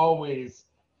just always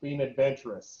being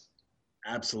adventurous.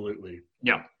 Absolutely.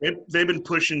 Yeah. They've been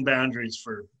pushing boundaries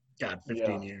for, 15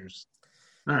 Yeah. years.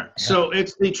 All right. So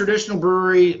it's the traditional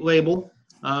brewery label.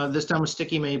 This time with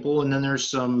sticky maple, and then there's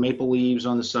some maple leaves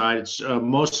on the side. It's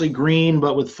mostly green,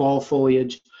 but with fall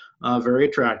foliage. Very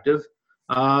attractive.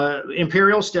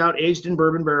 Imperial Stout aged in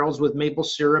bourbon barrels with maple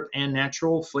syrup and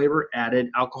natural flavor added.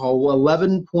 Alcohol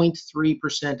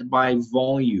 11.3% by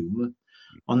volume.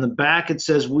 On the back, it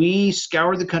says, "We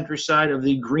scour the countryside of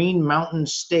the Green Mountain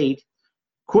State."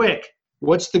 Quick,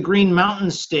 what's the Green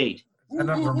Mountain State? And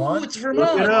not Vermont? It's Look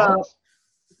Vermont. it up.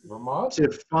 Vermont?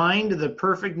 To find the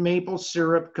perfect maple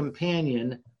syrup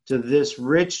companion to this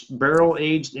rich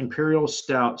barrel-aged imperial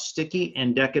stout, sticky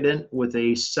and decadent with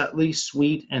a subtly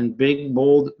sweet and big,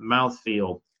 bold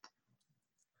mouthfeel.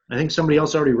 I think somebody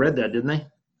else already read that, didn't they?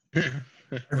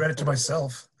 I read it to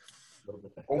myself.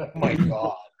 Oh my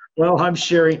God. Well, I'm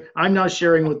sharing. I'm not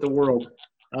sharing with the world.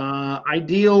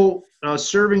 Ideal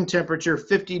serving temperature,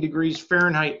 50 degrees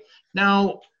Fahrenheit.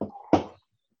 Now,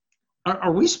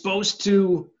 are we supposed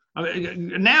to?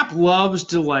 Knapp loves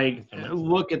to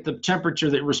look at the temperature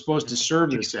that we're supposed to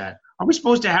serve this at. Are we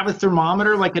supposed to have a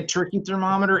thermometer, like a turkey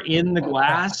thermometer, in the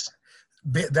glass?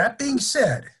 That being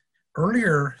said,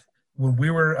 earlier when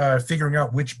we were figuring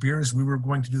out which beers we were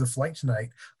going to do the flight tonight,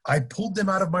 I pulled them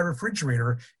out of my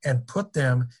refrigerator and put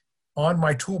them on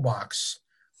my toolbox.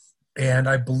 And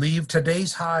I believe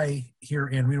today's high here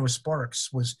in Reno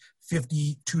Sparks was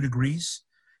 52 degrees.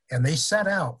 And they sat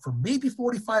out for maybe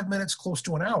 45 minutes, close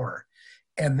to an hour.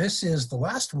 And this is the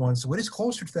last one, so it is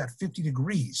closer to that 50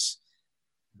 degrees.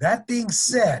 That being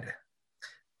said,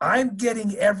 I'm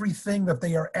getting everything that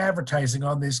they are advertising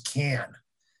on this can.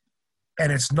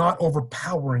 And it's not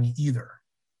overpowering either.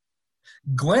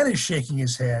 Glenn is shaking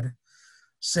his head,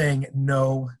 saying,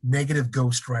 no, negative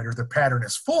Ghost Rider, the pattern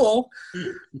is full.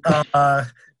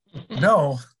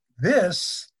 No,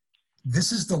 this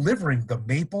is delivering the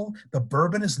maple. The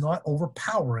bourbon is not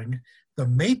overpowering. The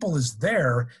maple is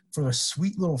there for a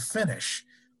sweet little finish.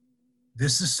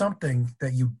 This is something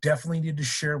that you definitely need to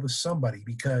share with somebody,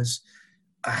 because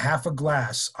a half a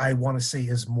glass, I want to say,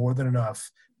 is more than enough.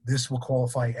 This will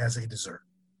qualify as a dessert.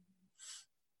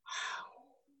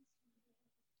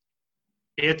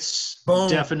 It's Boom.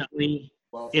 definitely,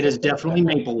 Well, it is definitely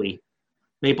maple-y,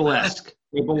 maple-esque,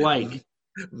 maple-like.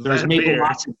 There's That maple beer-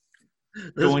 blossom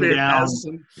This going beer down.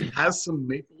 has some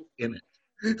maple in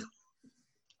it.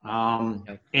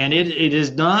 And it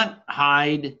does not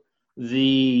hide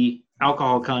the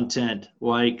alcohol content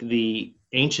like the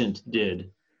Ancient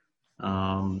did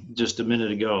just a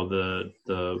minute ago,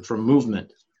 the from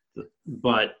Movement.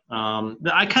 But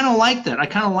I kind of like that. I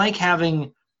kind of like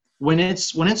having, when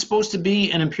it's supposed to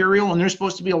be an imperial and there's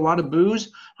supposed to be a lot of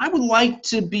booze, I would like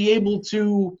to be able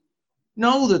to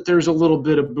know that there's a little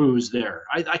bit of booze there.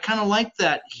 I kind of like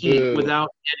that heat Boo. without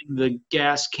getting the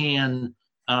gas can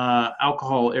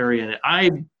alcohol area in it.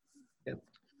 I'm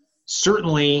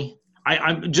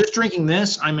just drinking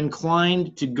this. I'm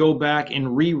inclined to go back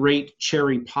and re-rate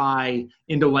cherry pie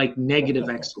into like negative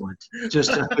excellent. Just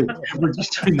we're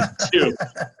just doing the two.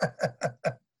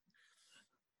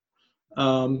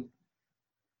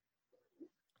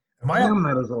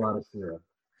 that is a lot of syrup.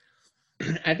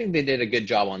 I think they did a good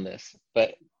job on this,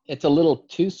 but it's a little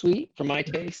too sweet for my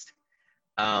taste.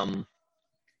 And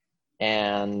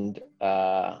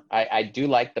I do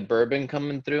like the bourbon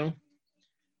coming through.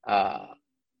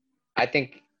 I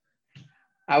think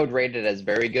I would rate it as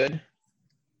very good.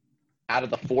 Out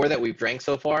of the 4 that we've drank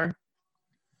so far,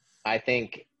 I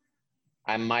think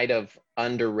I might have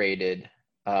underrated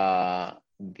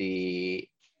the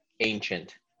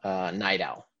Ancient Night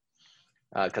Owl,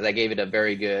 because I gave it a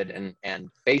very good, and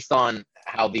based on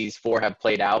how these 4 have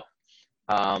played out,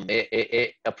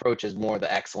 it approaches more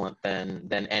the excellent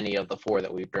than any of the 4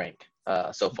 that we've drank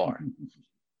so far.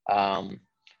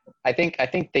 I think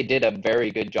they did a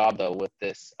very good job though with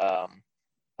this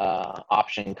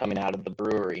option coming out of the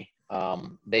brewery.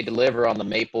 They deliver on the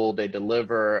maple, they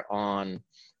deliver on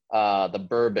the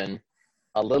bourbon,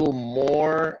 a little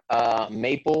more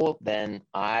maple than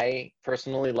I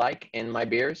personally like in my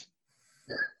beers.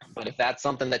 But if that's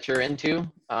something that you're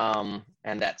into, and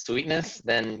that sweetness,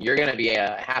 then you're going to be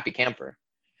a happy camper.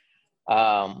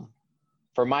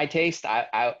 For my taste,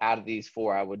 out of these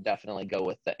 4, I would definitely go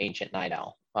with the Ancient Night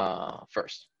Owl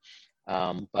first.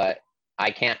 But I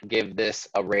can't give this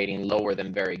a rating lower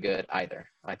than very good either.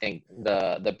 I think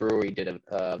the brewery did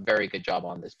a very good job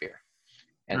on this beer.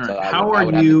 And so I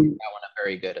would have to give that one a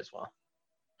very good as well.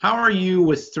 How are you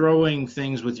with throwing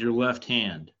things with your left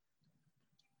hand?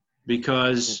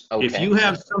 Because if you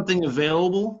have something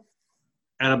available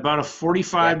at about a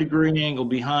 45-degree angle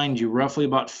behind you, roughly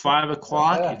about 5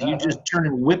 o'clock. If you just turn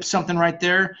and whip something right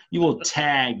there, you will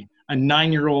tag a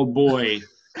 9-year-old boy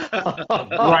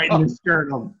right in the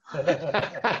sternum.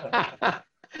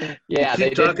 Yeah, they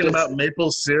Keep did talking just- about maple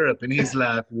syrup, and he's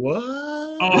like, "What?"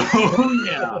 Oh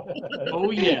yeah, oh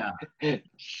yeah.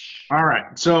 All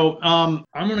right, so I'm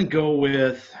gonna go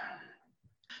with.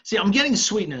 See, I'm getting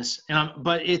sweetness,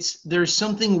 but there's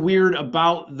something weird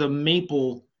about the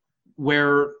maple,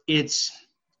 where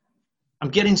I'm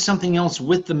getting something else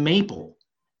with the maple,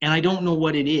 and I don't know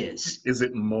what it is. Is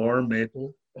it more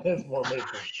maple? It's more maple.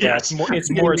 Yeah, it's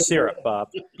more syrup, Bob.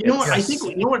 You know what? I Yes. think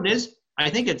you know what it is. I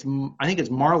think it's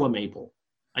Marla maple.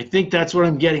 I think that's what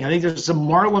I'm getting. I think there's some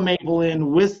Marla maple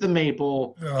in with the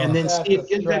maple, and then That's see a if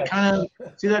get that stretch. kind of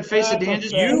see that face of That's a Dan.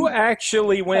 Just stretch. You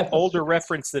actually went older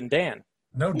reference than Dan.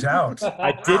 No doubt.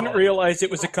 I didn't realize it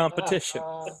was a competition.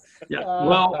 Yeah.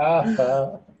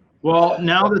 Well,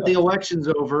 now that the election's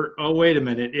over. Oh, wait a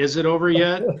minute. Is it over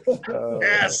yet?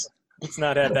 Yes. Let's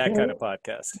not have that kind of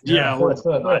podcast. Yeah.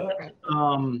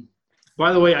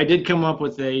 By the way, I did come up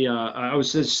with I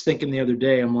was just thinking the other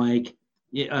day. I'm like,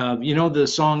 you know, the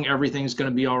song "Everything's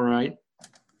Gonna Be All Right."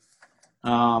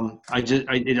 I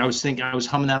was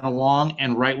humming that along,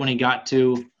 and right when he got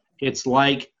to, it's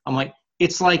like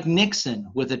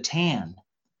Nixon with a tan,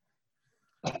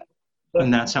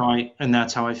 and that's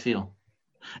how I feel.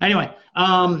 Anyway,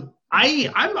 I'm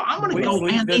gonna Please go.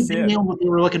 leave Man, they this in. nailed what they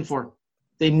were looking for.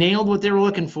 They nailed what they were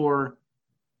looking for.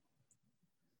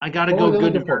 I gotta go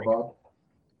good to for, great. Bob?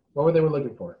 What were they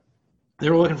looking for? They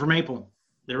were looking for maple.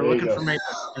 They were There you looking go. for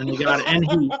maple, and they got it, and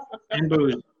heat, and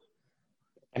booze.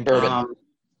 And bourbon.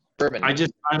 Bourbon.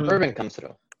 Bourbon comes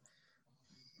through.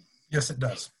 Yes, it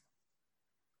does.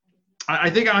 I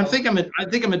think I'm at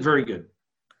very good.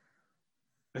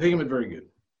 I think I'm at very good.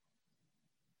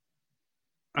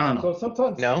 I don't know. So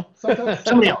sometimes No?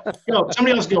 Somebody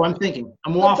else go. I'm thinking.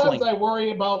 I'm Sometimes waffling. I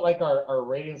worry about like our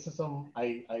rating system.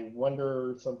 I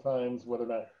wonder sometimes whether or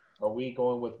not are we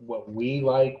going with what we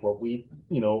like, what we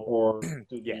or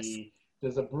Yes.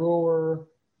 does the brewer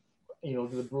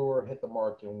hit the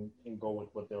mark and go with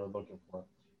what they were looking for?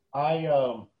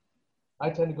 I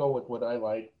tend to go with what I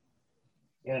like,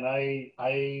 and I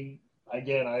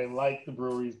like the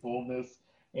brewery's boldness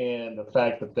and the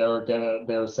fact that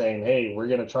they're saying, hey, we're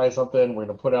gonna try something, we're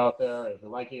gonna put it out there. If you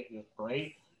like it, it's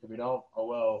great. If you don't, oh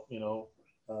well,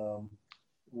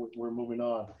 we're moving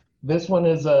on. This one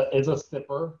is a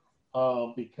sipper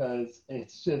because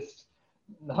it's just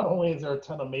not only is there a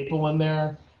ton of maple in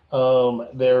there,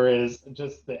 there is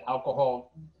just the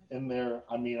alcohol in there.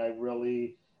 I mean, I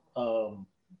really,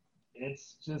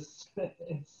 it's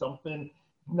something.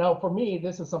 Now, for me,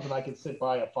 this is something I can sit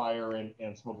by a fire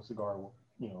and smoke a cigar,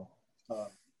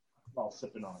 while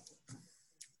sipping on it.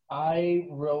 I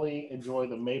really enjoy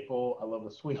the maple. I love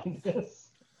the sweetness.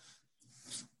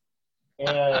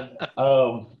 And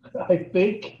I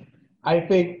think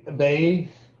they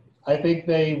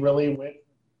really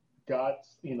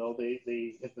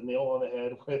they hit the nail on the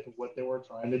head with what they were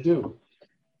trying to do.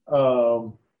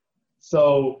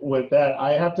 So with that,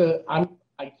 I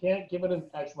can't give it an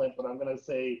excellent, but I'm going to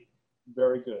say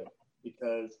very good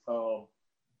because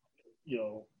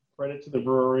credit to the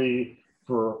brewery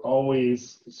for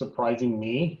always surprising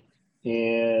me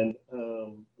and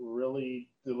really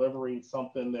delivering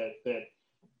something that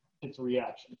gets a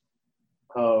reaction.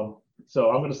 So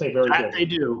I'm going to say very That good. they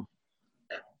do.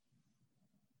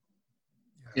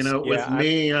 With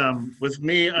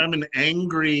me, I'm an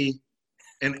angry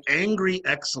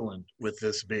excellent with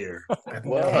this beer.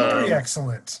 Very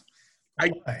excellent.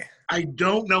 I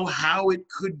don't know how it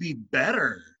could be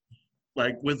better,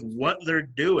 like with what they're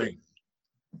doing.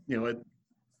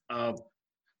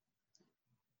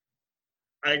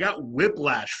 I got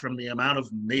whiplash from the amount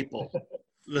of maple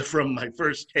from my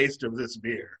first taste of this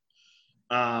beer.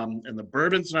 And the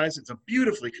bourbon's nice. It's a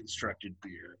beautifully constructed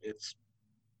beer. It's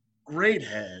great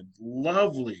head,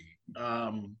 lovely.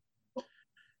 And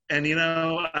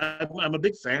I'm a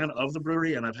big fan of the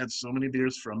brewery, and I've had so many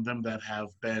beers from them that have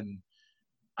been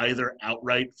either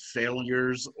outright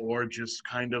failures or just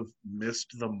kind of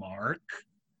missed the mark.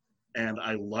 And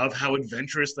I love how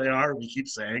adventurous they are. We keep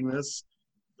saying this.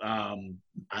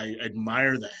 I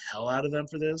admire the hell out of them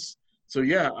for this. So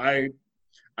yeah, I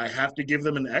have to give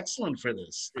them an excellent for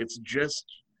this. It's just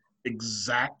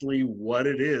exactly what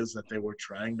it is that they were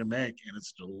trying to make, and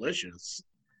it's delicious.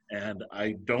 And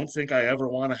I don't think I ever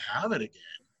want to have it again.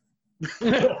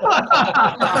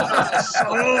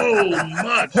 So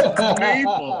much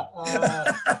maple.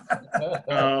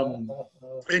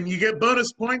 And you get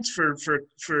bonus points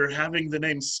for having the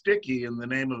name Sticky in the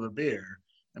name of a beer.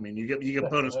 I mean, you get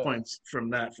bonus points from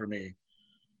that for me.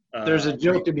 There's a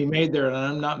joke to be made there, and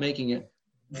I'm not making it.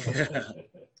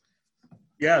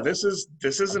 Yeah, this is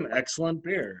an excellent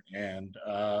beer, and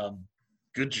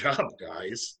good job,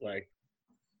 guys. Like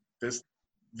this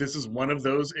is one of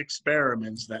those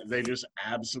experiments that they just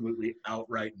absolutely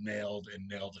outright nailed it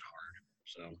hard.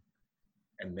 So,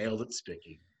 and nailed it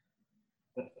sticky.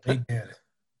 They did.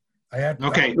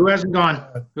 Okay, who hasn't gone?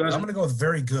 Who I'm hasn't? going to go with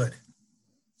very good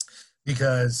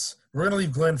because we're going to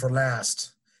leave Glenn for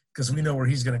last because we know where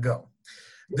he's going to go.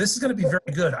 This is going to be very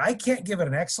good. I can't give it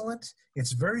an excellent.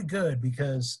 It's very good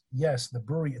because, yes, the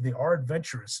brewery, they are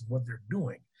adventurous in what they're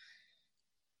doing.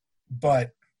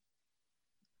 But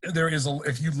there is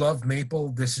if you love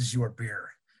maple, this is your beer.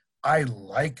 I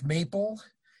like maple,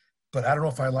 but I don't know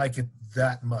if I like it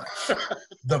that much.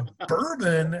 The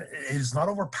bourbon is not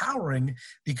overpowering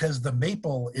because the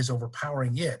maple is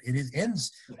overpowering it.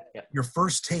 Your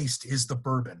first taste is the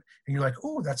bourbon. And you're like,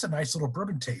 oh, that's a nice little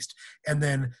bourbon taste. And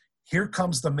then here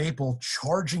comes the maple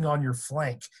charging on your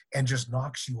flank and just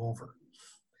knocks you over.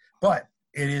 But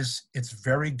it's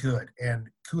very good. And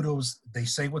kudos, they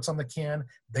say what's on the can,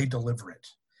 they deliver it.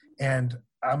 And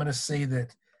I'm going to say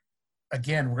that,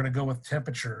 again, we're going to go with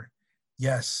temperature.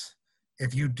 Yes,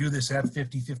 if you do this at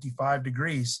 50, 55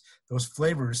 degrees, those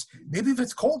flavors, maybe if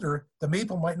it's colder, the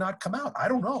maple might not come out. I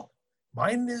don't know.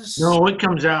 Mine is. No, it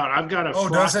comes out. I've got a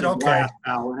frosted Okay. glass,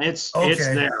 Alan. It's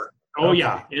there. Oh, okay.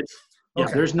 yeah.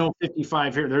 There's no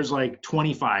 55 here. There's like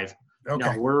 25.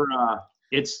 Okay. No,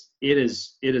 it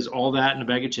is all that in a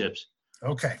bag of chips.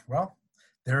 Okay. Well,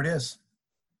 there it is.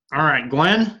 All right,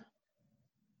 Glenn.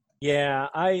 Yeah,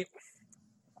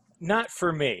 not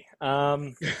for me.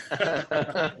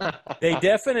 They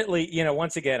definitely,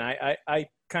 once again, I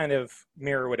kind of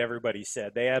mirror what everybody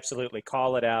said. They absolutely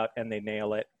call it out and they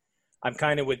nail it. I'm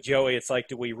kind of with Joey. It's like,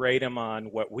 do we rate them on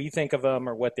what we think of them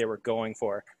or what they were going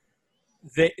for?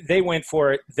 They went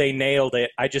for it. They nailed it.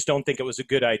 I just don't think it was a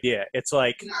good idea. It's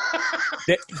like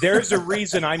there's a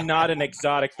reason I'm not an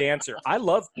exotic dancer. I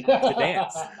love to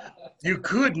dance. You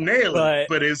could nail it,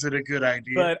 but is it a good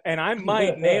idea? And I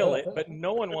might nail it, but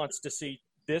no one wants to see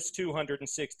this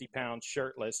 260-pound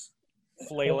shirtless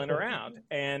flailing around.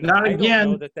 And not I again.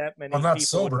 don't know that many I'm not people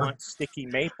sober. would want sticky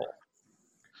maple.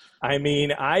 I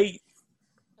mean,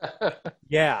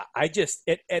 yeah,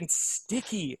 and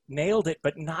sticky nailed it,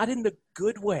 but not in the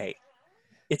good way.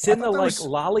 It's in the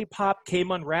lollipop came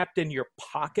unwrapped in your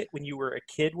pocket when you were a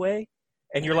kid way,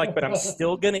 and you're like, but I'm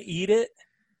still gonna eat it.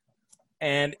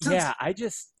 And yeah,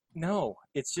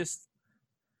 it's just.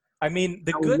 I mean,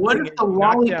 the good. What thing if is the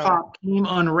lollipop down, came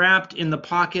unwrapped in the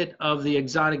pocket of the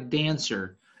exotic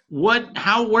dancer? Where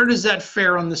does that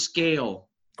fare on the scale?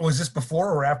 Was this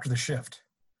before or after the shift?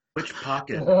 Which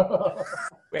pocket?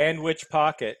 And which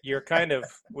pocket?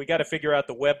 We got to figure out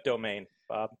the web domain,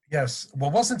 Bob. Yes.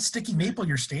 Well, wasn't Sticky Maple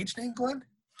your stage name, Glenn?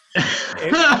 Yeah.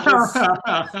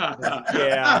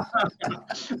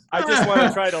 I just want to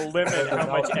try to limit how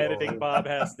much editing Bob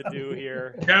has to do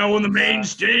here. Now on the main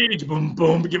stage, boom,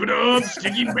 boom, give it up,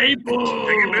 Sticky Maple.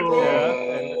 Sticky Maple. Yeah,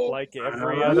 and like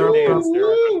every other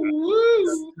dancer,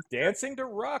 dancing to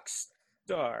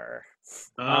Rockstar.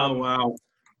 Oh, wow.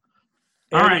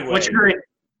 All right, what's your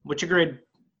grade?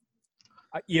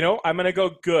 I'm going to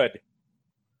go good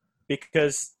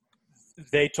because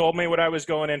they told me what I was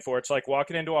going in for. It's like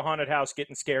walking into a haunted house,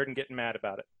 getting scared and getting mad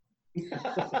about it.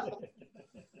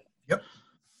 Yep.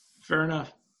 Fair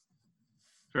enough.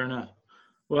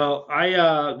 Well,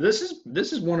 this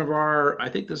is one of our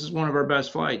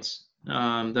best flights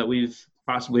that we've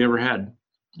possibly ever had.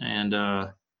 And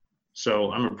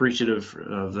so I'm appreciative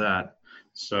of that.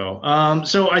 So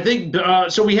I think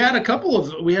we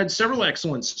had several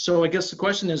excellents. So I guess the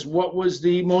question is, what was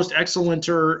the most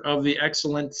excellenter of the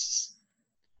excellents?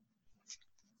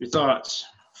 Your thoughts?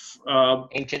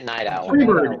 Ancient Night Owl.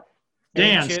 Freebird.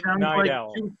 Dan, Ancient sounds Night like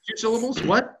Owl. two syllables.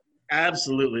 What?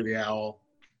 Absolutely the owl.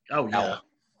 Oh yeah. Owl.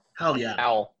 Hell yeah.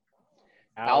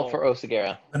 Owl for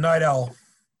Osagara. The Night Owl.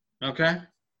 Okay.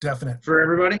 Definite. For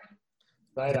everybody?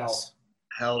 Night Owl. Yes.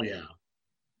 Hell yeah.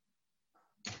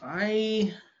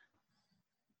 Okay.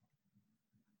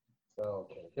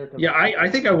 Here comes I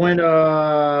think I went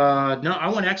I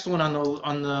went excellent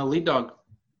on the lead dog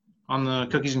on the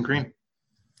cookies and cream.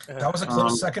 That was a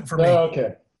close second for me.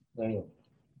 Okay. There you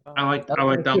go. I like that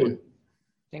one.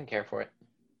 Didn't care for it.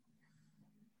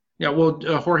 Yeah, well,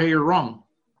 Jorge, you're wrong.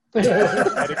 I'd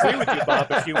agree with you, Bob,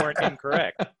 if you weren't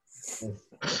incorrect. Who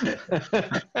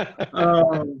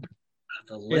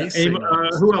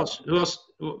else?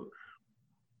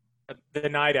 The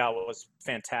Night Owl was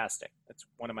fantastic. That's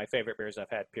one of my favorite beers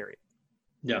I've had, period.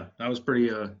 Yeah, that was pretty.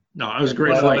 No, it was a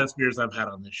great One of the fight. best beers I've had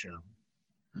on this show.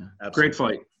 Great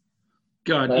fight.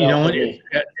 God, Right you know off what?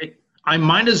 the I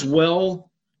might as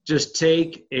well just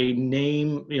take a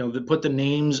name, put the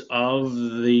names of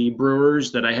the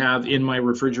brewers that I have in my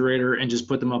refrigerator and just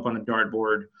put them up on a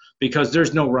dartboard, because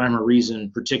there's no rhyme or reason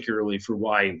particularly for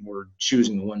why we're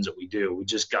choosing the ones that we do. We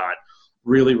just got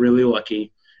really, really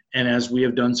lucky. And as we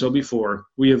have done so before,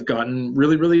 we have gotten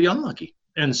really, really unlucky.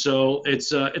 And so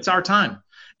it's our time.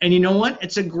 And you know what?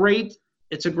 It's a great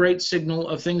signal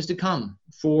of things to come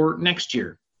for next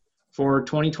year, for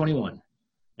 2021.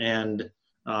 And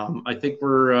I think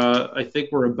we're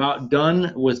about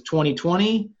done with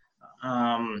 2020.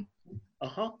 When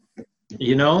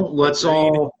was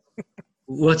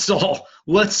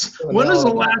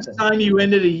the last time you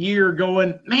ended a year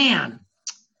going, man,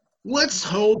 let's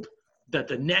hope that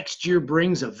the next year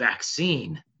brings a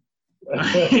vaccine?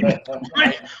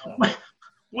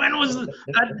 When was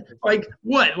that? Like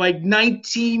what? Like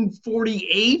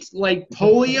 1948? Like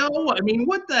polio? I mean,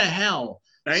 what the hell?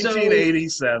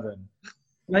 1987.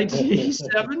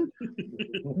 1987?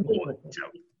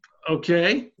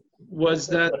 Okay. Was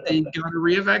that the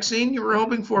gonorrhea vaccine you were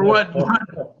hoping for? What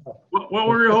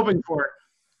were you hoping for?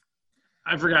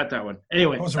 I forgot that one.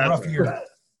 Anyway. It was a rough year.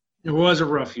 It was a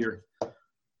rough year.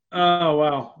 Oh,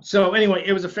 wow. So anyway,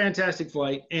 it was a fantastic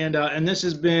flight. And this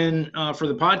has been, for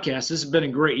the podcast, this has been a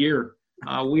great year.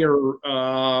 We are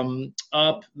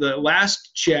up, the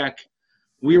last check,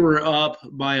 we were up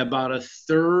by about a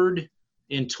third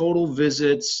in total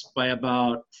visits, by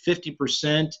about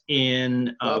 50%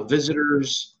 in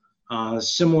visitors,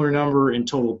 similar number in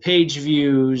total page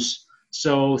views.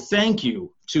 So thank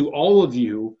you to all of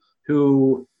you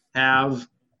who have,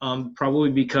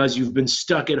 probably because you've been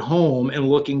stuck at home and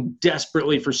looking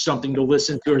desperately for something to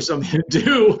listen to or something to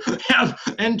do, have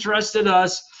entrusted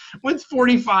us with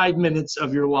 45 minutes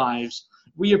of your lives.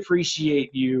 We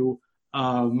appreciate you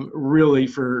really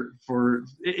for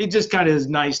it. Just kind of is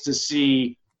nice to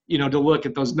see, to look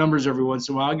at those numbers every once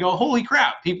in a while and go, holy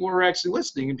crap, people are actually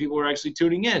listening and people are actually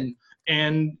tuning in.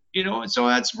 And, so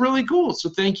that's really cool. So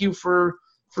thank you for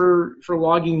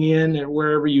logging in and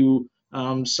wherever you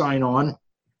sign on.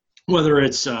 Whether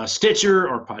it's Stitcher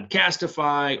or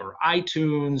Podcastify or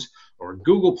iTunes or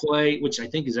Google Play, which I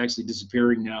think is actually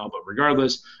disappearing now, but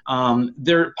regardless,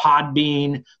 they're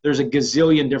Podbean. There's a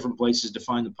gazillion different places to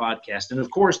find the podcast. And, of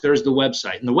course, there's the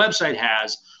website. And the website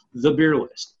has the beer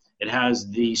list. It has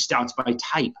the stouts by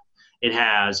type. It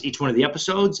has each one of the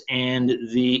episodes and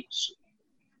each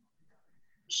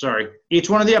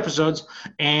one of the episodes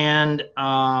and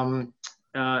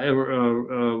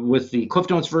with the Cliff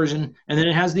Notes version, and then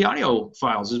it has the audio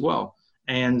files as well.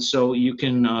 And so you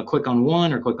can click on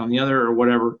one or click on the other or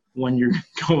whatever when you're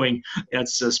going.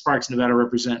 That's Sparks Nevada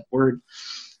represent word.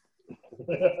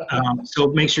 So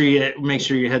make sure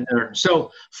you head there.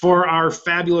 So for our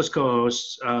fabulous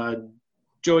co-hosts,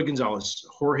 Joey Gonzalez,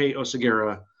 Jorge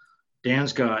Oseguera, Dan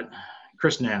Scott,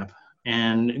 Chris Knapp,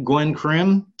 and Glenn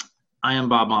Krim, I am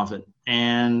Bob Moffitt,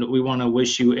 and we want to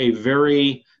wish you a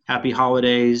very happy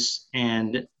holidays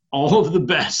and all of the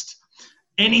best.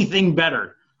 Anything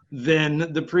better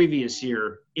than the previous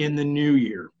year in the new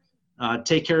year.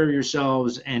 Take care of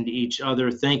yourselves and each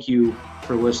other. Thank you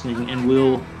for listening, and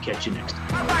we'll catch you next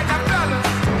time.